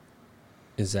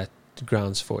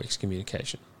grounds for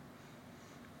excommunication?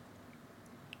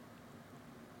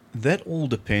 That all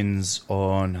depends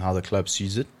on how the club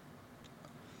sees it.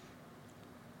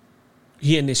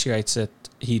 He initiates it.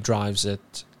 He drives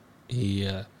it.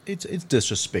 It's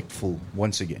disrespectful.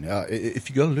 Once again, if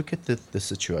you go look at the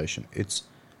situation, it's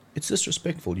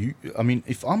disrespectful. I mean,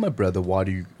 if I'm a brother, why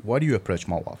do you approach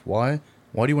my wife? Why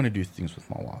do you want to do things with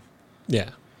my wife?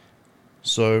 Yeah.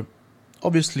 So,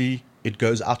 obviously, it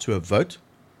goes out to a vote.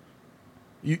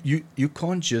 You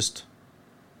can't just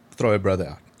throw a brother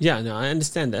out. Yeah, no, I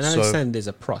understand that. I understand there's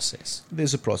a process.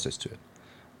 There's a process to it.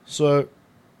 So,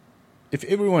 if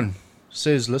everyone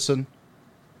says, listen,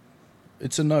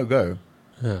 it's a no-go,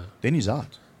 then he's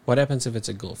out. What happens if it's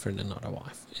a girlfriend and not a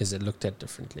wife? Is it looked at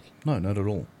differently? No, not at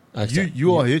all. Okay.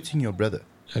 You are hurting your brother.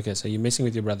 Okay, so you're messing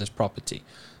with your brother's property.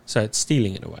 So it's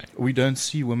stealing it away. We don't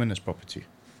see women as property.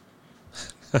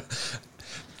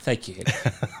 Thank you.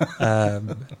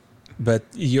 But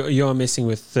you're messing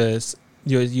with this.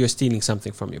 You're stealing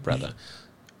something from your brother.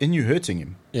 And you're hurting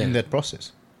him in that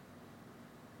process.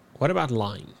 What about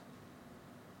lying?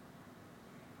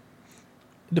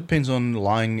 It depends on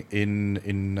lying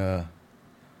in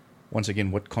once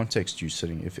again, what context you're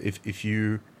sitting. If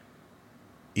you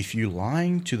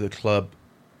lying to the club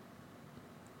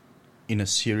in a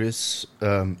serious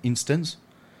instance,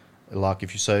 like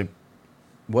if you say,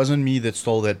 wasn't me that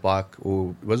stole that bike,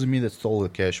 or wasn't me that stole the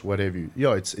cash, whatever.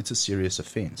 It's a serious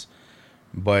offense.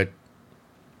 But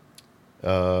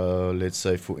let's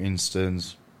say, for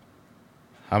instance,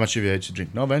 how much have you had to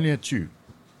drink? No, I've only had 2.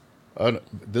 Oh, no,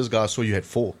 this guy saw you had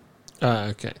 4.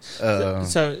 Okay.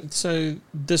 So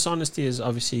dishonesty is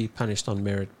obviously punished on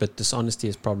merit, but dishonesty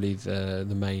is probably the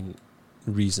main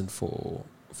reason for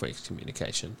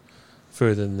excommunication.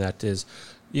 Further than that is,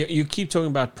 you keep talking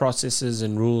about processes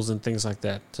and rules and things like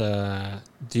that.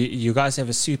 Do you guys have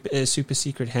a super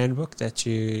secret handbook that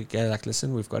you get, like,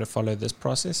 listen, we've got to follow this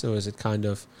process, or is it kind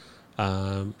of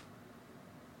a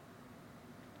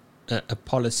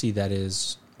policy that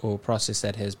is, or a process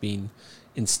that has been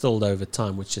instilled over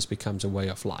time, which just becomes a way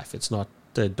of life? It's not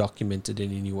documented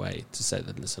in any way to say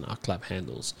that, listen, our club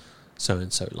handles so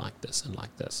and so like this and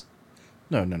like this.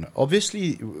 No.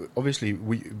 Obviously,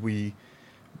 we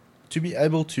to be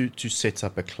able to set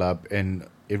up a club and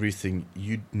everything,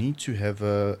 you need to have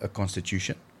a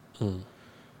constitution.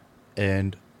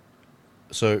 And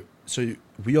so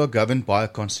we are governed by a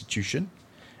constitution,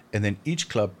 and then each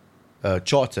club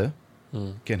charter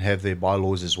can have their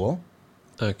bylaws as well.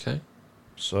 Okay.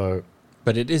 So,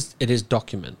 but it is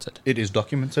documented. It is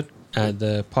documented. And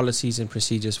the policies and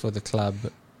procedures for the club,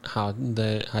 how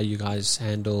you guys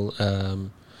handle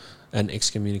an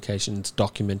excommunication, it's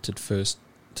documented first.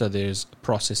 So there's a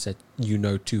process that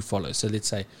to follow. So let's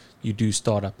say you do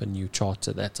start up a new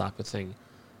charter, that type of thing.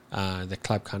 The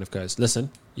club kind of goes,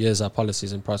 listen, here's our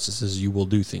policies and processes. You will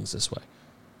do things this way.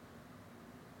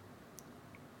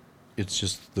 It's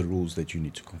just the rules that you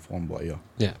need to conform by, yeah.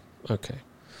 Yeah, okay.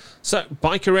 So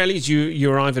biker rallies,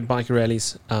 you arrive at biker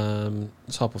rallies,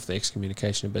 top of the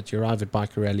excommunication, but you arrive at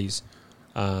biker rallies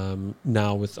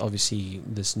now with obviously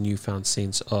this newfound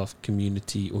sense of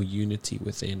community or unity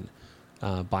within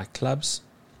bike clubs.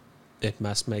 It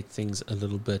must make things a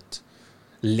little bit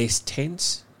less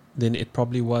tense than it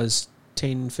probably was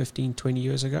 10, 15, 20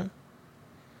 years ago.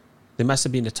 There must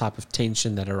have been a type of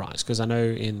tension that arose, because I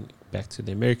know back to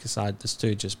the America side, the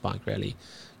Sturgis bike rally,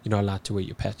 you're not allowed to wear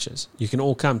your patches. You can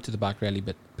all come to the bike rally,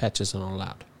 but patches are not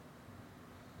allowed.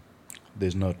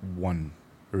 There's not one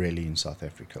rally in South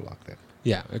Africa like that.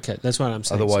 Yeah, okay, that's what I'm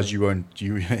saying. Otherwise, you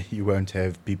won't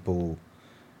have people.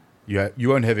 You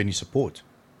won't have any support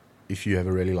if you have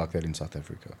a rally like that in South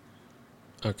Africa.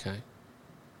 Okay.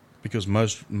 Because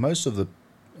most of the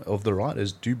of the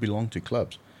riders do belong to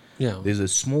clubs. Yeah. There's a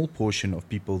small portion of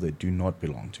people that do not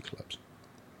belong to clubs.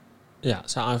 Yeah,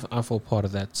 so I fall part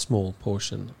of that small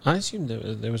portion. I assume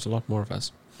there was a lot more of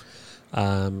us.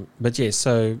 But yeah,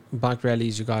 so bike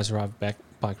rallies, you guys arrived back,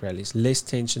 bike rallies. Less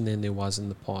tension than there was in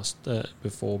the past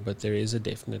before, but there is a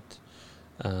definite...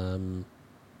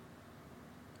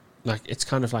 like it's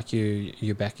kind of like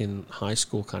you're back in high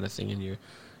school kind of thing, and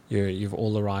you've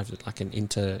all arrived at like an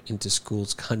inter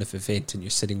schools kind of event, and you're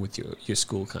sitting with your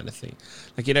school kind of thing.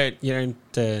 Like you're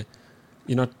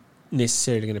not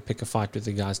necessarily going to pick a fight with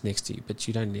the guys next to you, but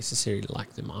you don't necessarily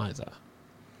like them either.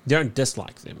 You don't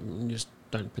dislike them, you just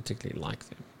don't particularly like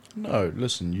them. No,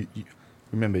 listen, you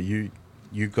remember you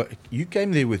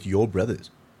came there with your brothers,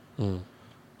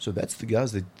 so that's the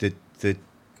guys that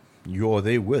you are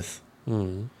there with.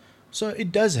 So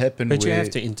it does happen. But you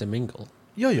have to intermingle.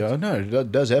 Yeah, no,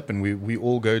 that does happen. We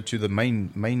all go to the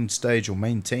main stage or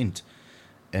main tent,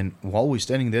 and while we're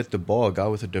standing there at the bar, a guy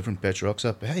with a different patch rocks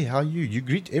up. Hey, how are you? You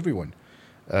greet everyone.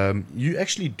 You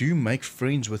actually do make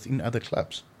friends within other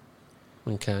clubs.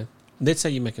 Okay. Let's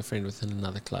say you make a friend within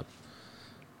another club,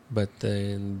 but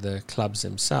then the clubs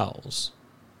themselves...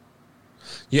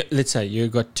 Yeah, let's say you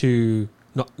got two...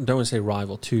 don't want to say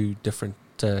rival, two different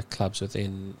clubs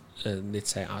within...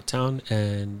 let's say our town,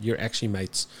 and you're actually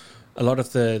mates. A lot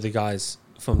of the guys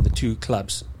from the two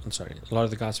clubs, a lot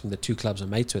of the guys from the two clubs are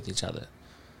mates with each other.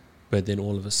 But then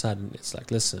all of a sudden, it's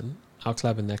like, listen, our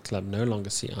club and that club no longer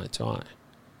see eye to eye.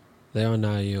 They are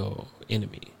now your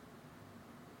enemy.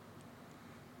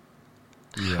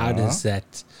 Yeah.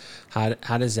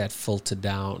 How does that filter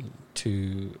down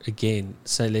to, again,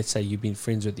 so let's say you've been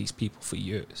friends with these people for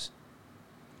years.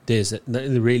 There's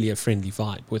really a friendly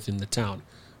vibe within the town.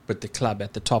 But the club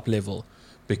at the top level,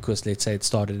 because let's say it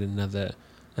started in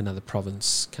another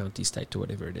province, county, state, or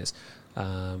whatever it is,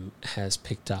 has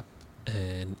picked up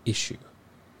an issue,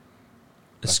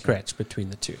 scratch between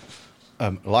the two.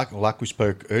 Like we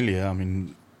spoke earlier, I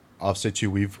mean, I've said to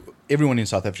you, everyone in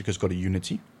South Africa's got a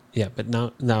unity. Yeah, but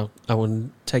now I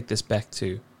want to take this back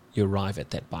to you arrive at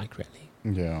that bike rally.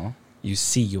 Yeah. You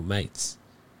see your mates,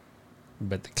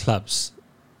 but the clubs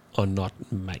are not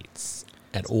mates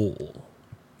at all.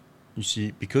 You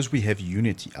see, because we have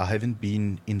unity, I haven't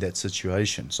been in that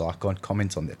situation, so I can't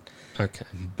comment on that. Okay.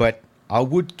 But I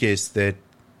would guess that...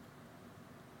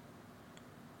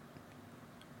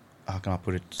 How can I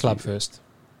put it? Club first.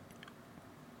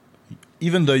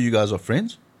 Even though you guys are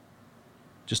friends,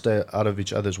 just stay out of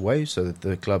each other's way so that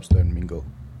the clubs don't mingle.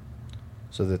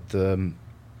 So that the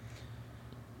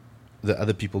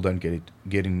other people don't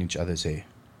get in each other's hair.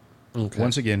 Okay.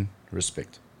 Once again,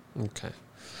 respect. Okay.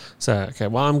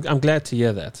 Well, I'm glad to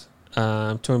hear that.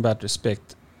 Talking about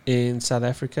respect, in South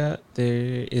Africa,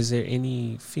 is there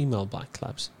any female bike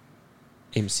clubs,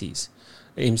 MCCs?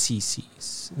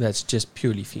 That's just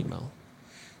purely female.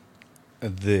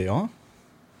 They are.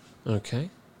 Okay.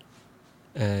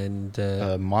 And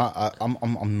I'm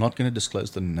not going to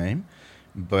disclose the name,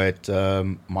 but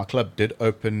my club did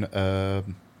open a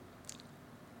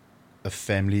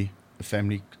family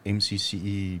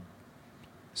MCCE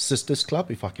sisters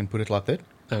club, if I can put it like that.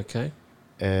 Okay.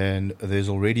 And there's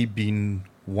already been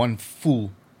one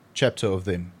full chapter of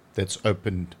them that's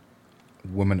opened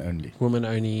women only. Women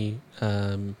only.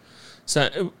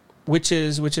 So which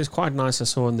is quite nice. I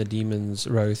saw on the Demons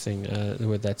Row thing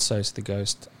with that Sos the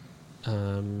Ghost.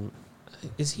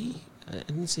 Is he? I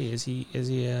didn't see. Is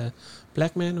he a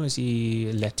black man or is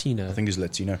he Latino? I think he's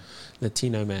Latino.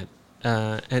 Latino man.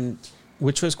 And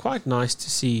which was quite nice to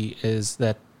see is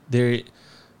that there,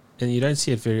 and you don't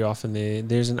see it very often.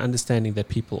 There's an understanding that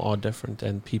people are different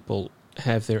and people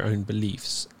have their own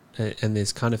beliefs, and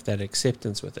there's kind of that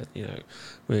acceptance with it. You know,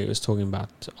 where it was talking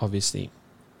about obviously,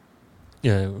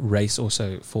 you know, race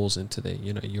also falls into the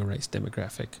your race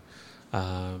demographic.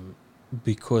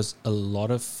 Because a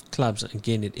lot of clubs,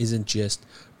 again, it isn't just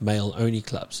male-only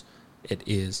clubs. It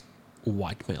is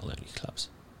white male-only clubs.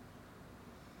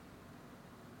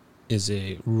 Is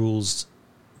there rules?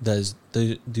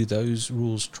 Do those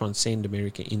rules transcend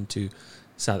America into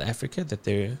South Africa? That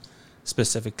their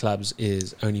specific clubs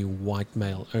is only white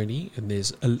male only, and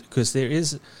because there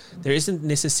isn't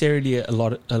necessarily a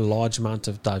large amount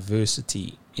of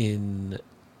diversity in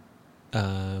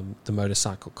the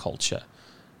motorcycle culture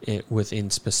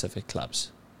within specific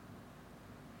clubs.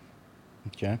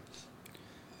 Okay.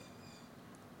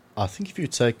 I think if you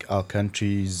take our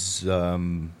country's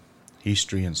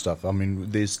history and stuff, I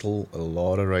mean, there's still a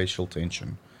lot of racial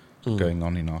tension going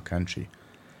on in our country.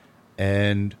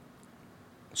 And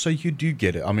so you do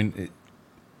get it. I mean,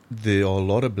 there are a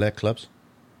lot of black clubs.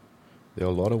 There are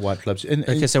a lot of white clubs.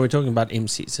 Okay, so we're talking about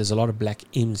MCs. There's a lot of black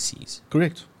MCs.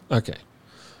 Correct. Okay.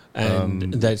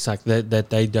 And that's like that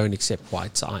they don't accept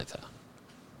whites either.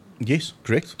 Yes,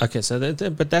 correct. Okay, so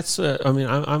but that's. I mean,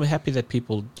 I'm happy that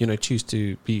people choose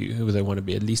to be who they want to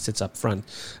be. At least it's up front.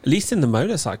 At least in the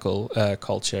motorcycle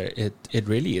culture, it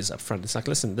really is up front. It's like,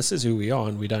 listen, this is who we are,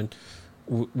 and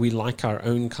we like our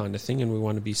own kind of thing, and we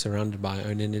want to be surrounded by our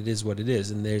own, and it is what it is.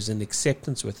 And there's an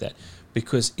acceptance with that,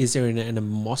 because is there an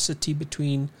animosity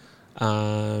between,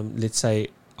 let's say,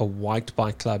 a white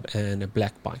bike club and a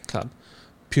black bike club,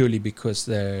 purely because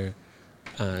they're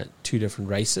two different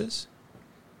races?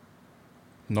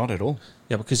 Not at all.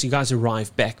 Yeah, because you guys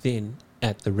arrive back then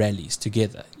at the rallies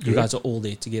together. You guys are all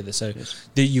there together. So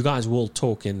you guys will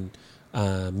talk and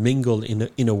mingle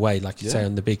in a way, like you say,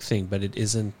 on the big thing, but it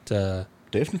isn't...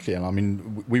 Definitely. And I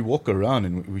mean, we walk around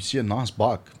and we see a nice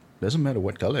bike. Doesn't matter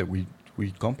what color. We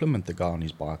compliment the guy on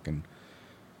his bike. And,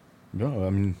 I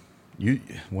mean, you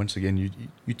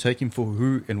take him for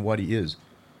who and what he is.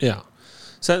 Yeah.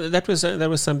 So that was something that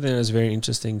was very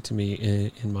interesting to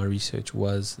me in my research,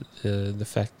 was the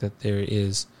fact that there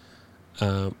is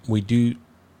we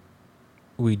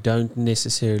don't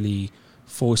necessarily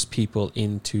force people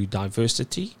into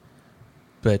diversity,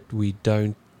 but we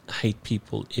don't hate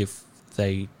people if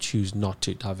they choose not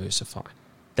to diversify.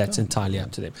 That's entirely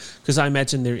up to them. Because I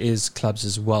imagine there is clubs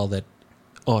as well that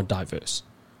are diverse.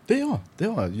 They are.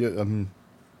 Yeah,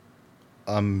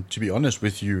 to be honest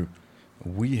with you,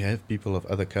 we have people of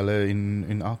other color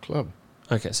in our club.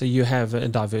 Okay, so you have a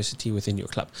diversity within your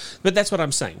club. But that's what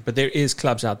I'm saying. But there is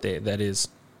clubs out there that is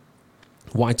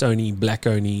white only, black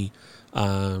only,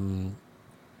 a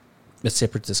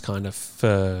separatist kind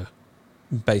of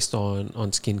based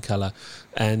on skin color.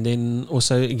 And then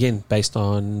also, again, based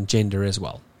on gender as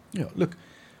well. Yeah, look,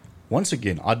 once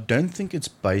again, I don't think it's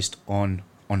based on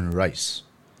race.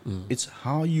 It's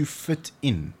how you fit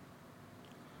in.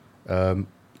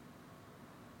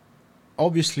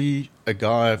 Obviously, a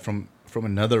guy from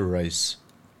another race,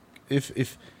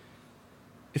 if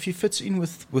he fits in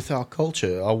with our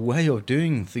culture, our way of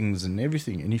doing things and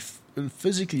everything, and he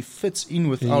physically fits in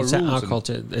with our rules, our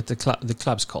culture, the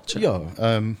club's culture.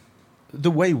 Yeah,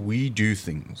 the way we do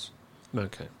things.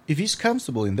 Okay. If he's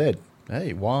comfortable in that,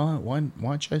 hey,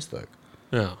 why chase that?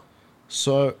 Yeah.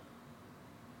 So,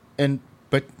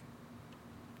 but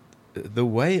the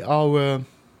way our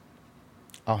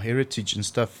heritage and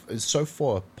stuff is so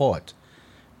far apart,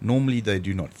 normally they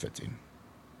do not fit in.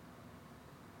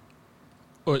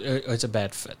 Or it's a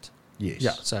bad fit. Yes.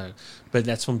 Yeah. So, but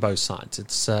that's from both sides.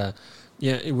 It's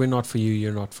we're not for you.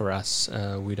 You're not for us.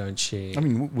 We don't share. I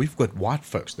mean, we've got white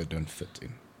folks that don't fit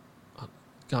in.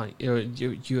 Guy,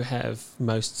 you have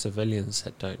most civilians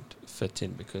that don't fit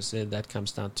in, because that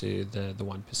comes down to the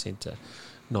 1%,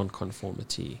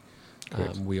 non-conformity.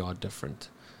 We are different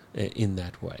in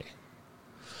that way.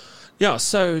 Yeah,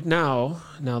 so now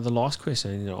the last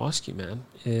question I need to ask you, man,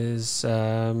 is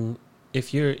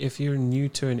if you're new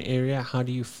to an area, how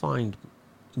do you find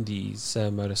these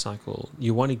motorcycle?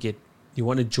 You want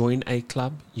to join a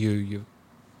club. You're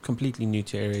completely new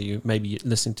to area. You maybe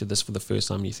listening to this for the first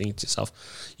time. You think to yourself,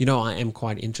 I am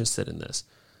quite interested in this.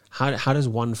 How does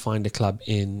one find a club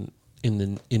in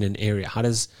an area? How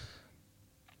does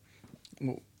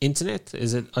internet?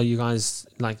 Are you guys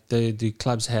like do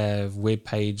clubs have web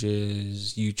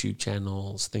pages, YouTube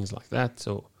channels, things like that?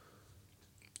 Or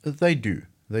they do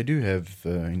have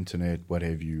internet, what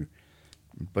have you,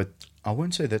 but I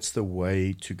won't say that's the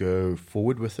way to go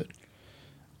forward with it.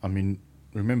 I mean,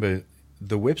 remember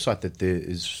the website that there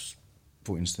is,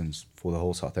 for instance, for the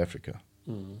whole South Africa,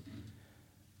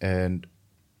 and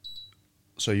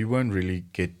so you won't really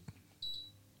get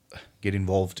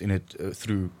involved in it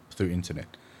through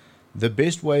internet. The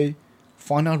best way,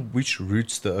 find out which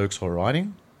routes the Oaks are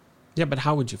riding. Yeah, but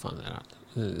how would you find that out?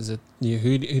 Is it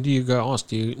who do you go ask?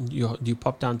 Do you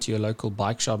pop down to your local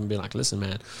bike shop and be like, listen,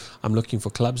 man, I'm looking for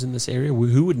clubs in this area?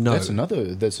 Who would know?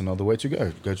 That's another way to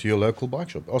go. Go to your local bike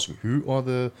shop. Ask who are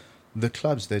the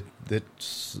clubs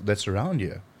that's around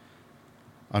here.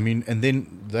 I mean, and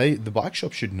then the bike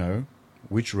shop should know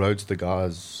which roads the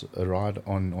guys ride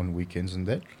on weekends and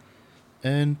that,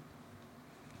 and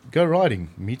go riding.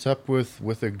 Meet up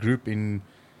with a group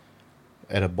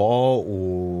at a bar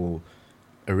or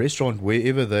a restaurant,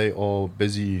 wherever they are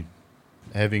busy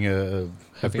having a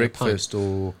breakfast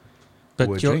or a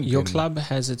drink. Your club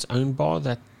has its own bar,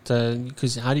 that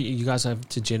because how do you guys have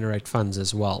to generate funds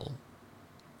as well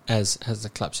as the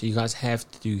club? So you guys have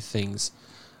to do things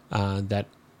that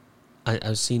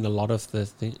I've seen a lot of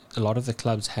the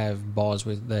clubs have bars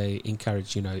where they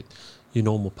encourage your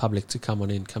normal public to come on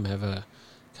in, come have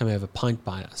come have a pint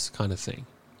by us kind of thing.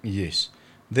 Yes.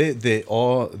 There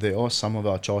are some of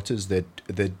our charters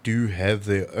that do have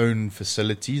their own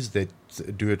facilities that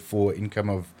do it for income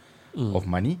of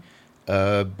money.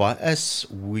 By us,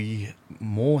 we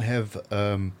more have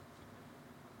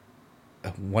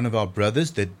one of our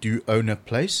brothers that do own a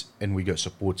place, and we go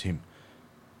support him.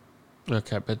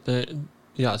 Okay, but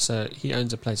so he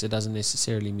owns a place. It doesn't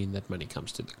necessarily mean that money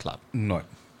comes to the club. No.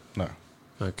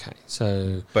 Okay,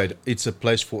 so but it's a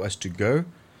place for us to go,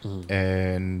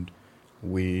 and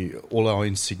all our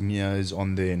insignia is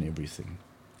on there and everything.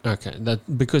 Okay,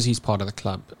 that because he's part of the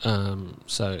club,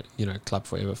 so club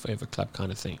forever club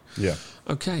kind of thing. Yeah.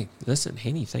 Okay, listen,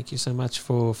 Henny, thank you so much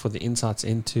for the insights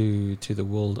into the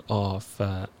world of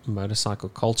motorcycle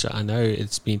culture. I know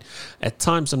it's been at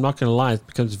times, I'm not going to lie, it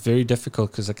becomes very difficult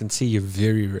because I can see you're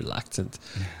very reluctant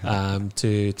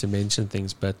to mention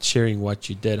things, but sharing what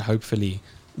you did, hopefully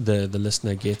the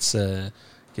listener gets a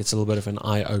little bit of an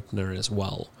eye opener as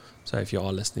well. So if you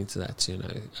are listening to that,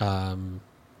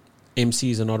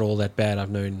 MCs are not all that bad. I've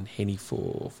known Henny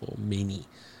for many,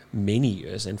 many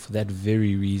years, and for that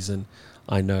very reason,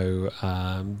 I know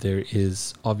there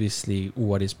is obviously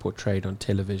what is portrayed on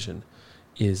television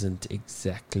isn't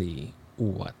exactly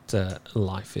what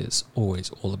life is always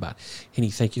all about.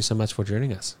 Henny, thank you so much for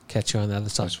joining us. Catch you on the other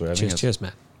side. Cheers,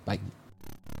 man. Bye.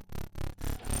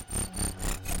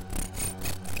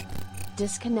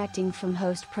 Disconnecting from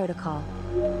host protocol.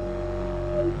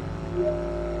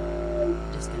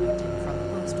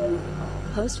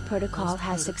 Host protocol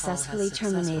has successfully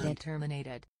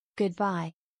terminated.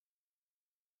 Goodbye.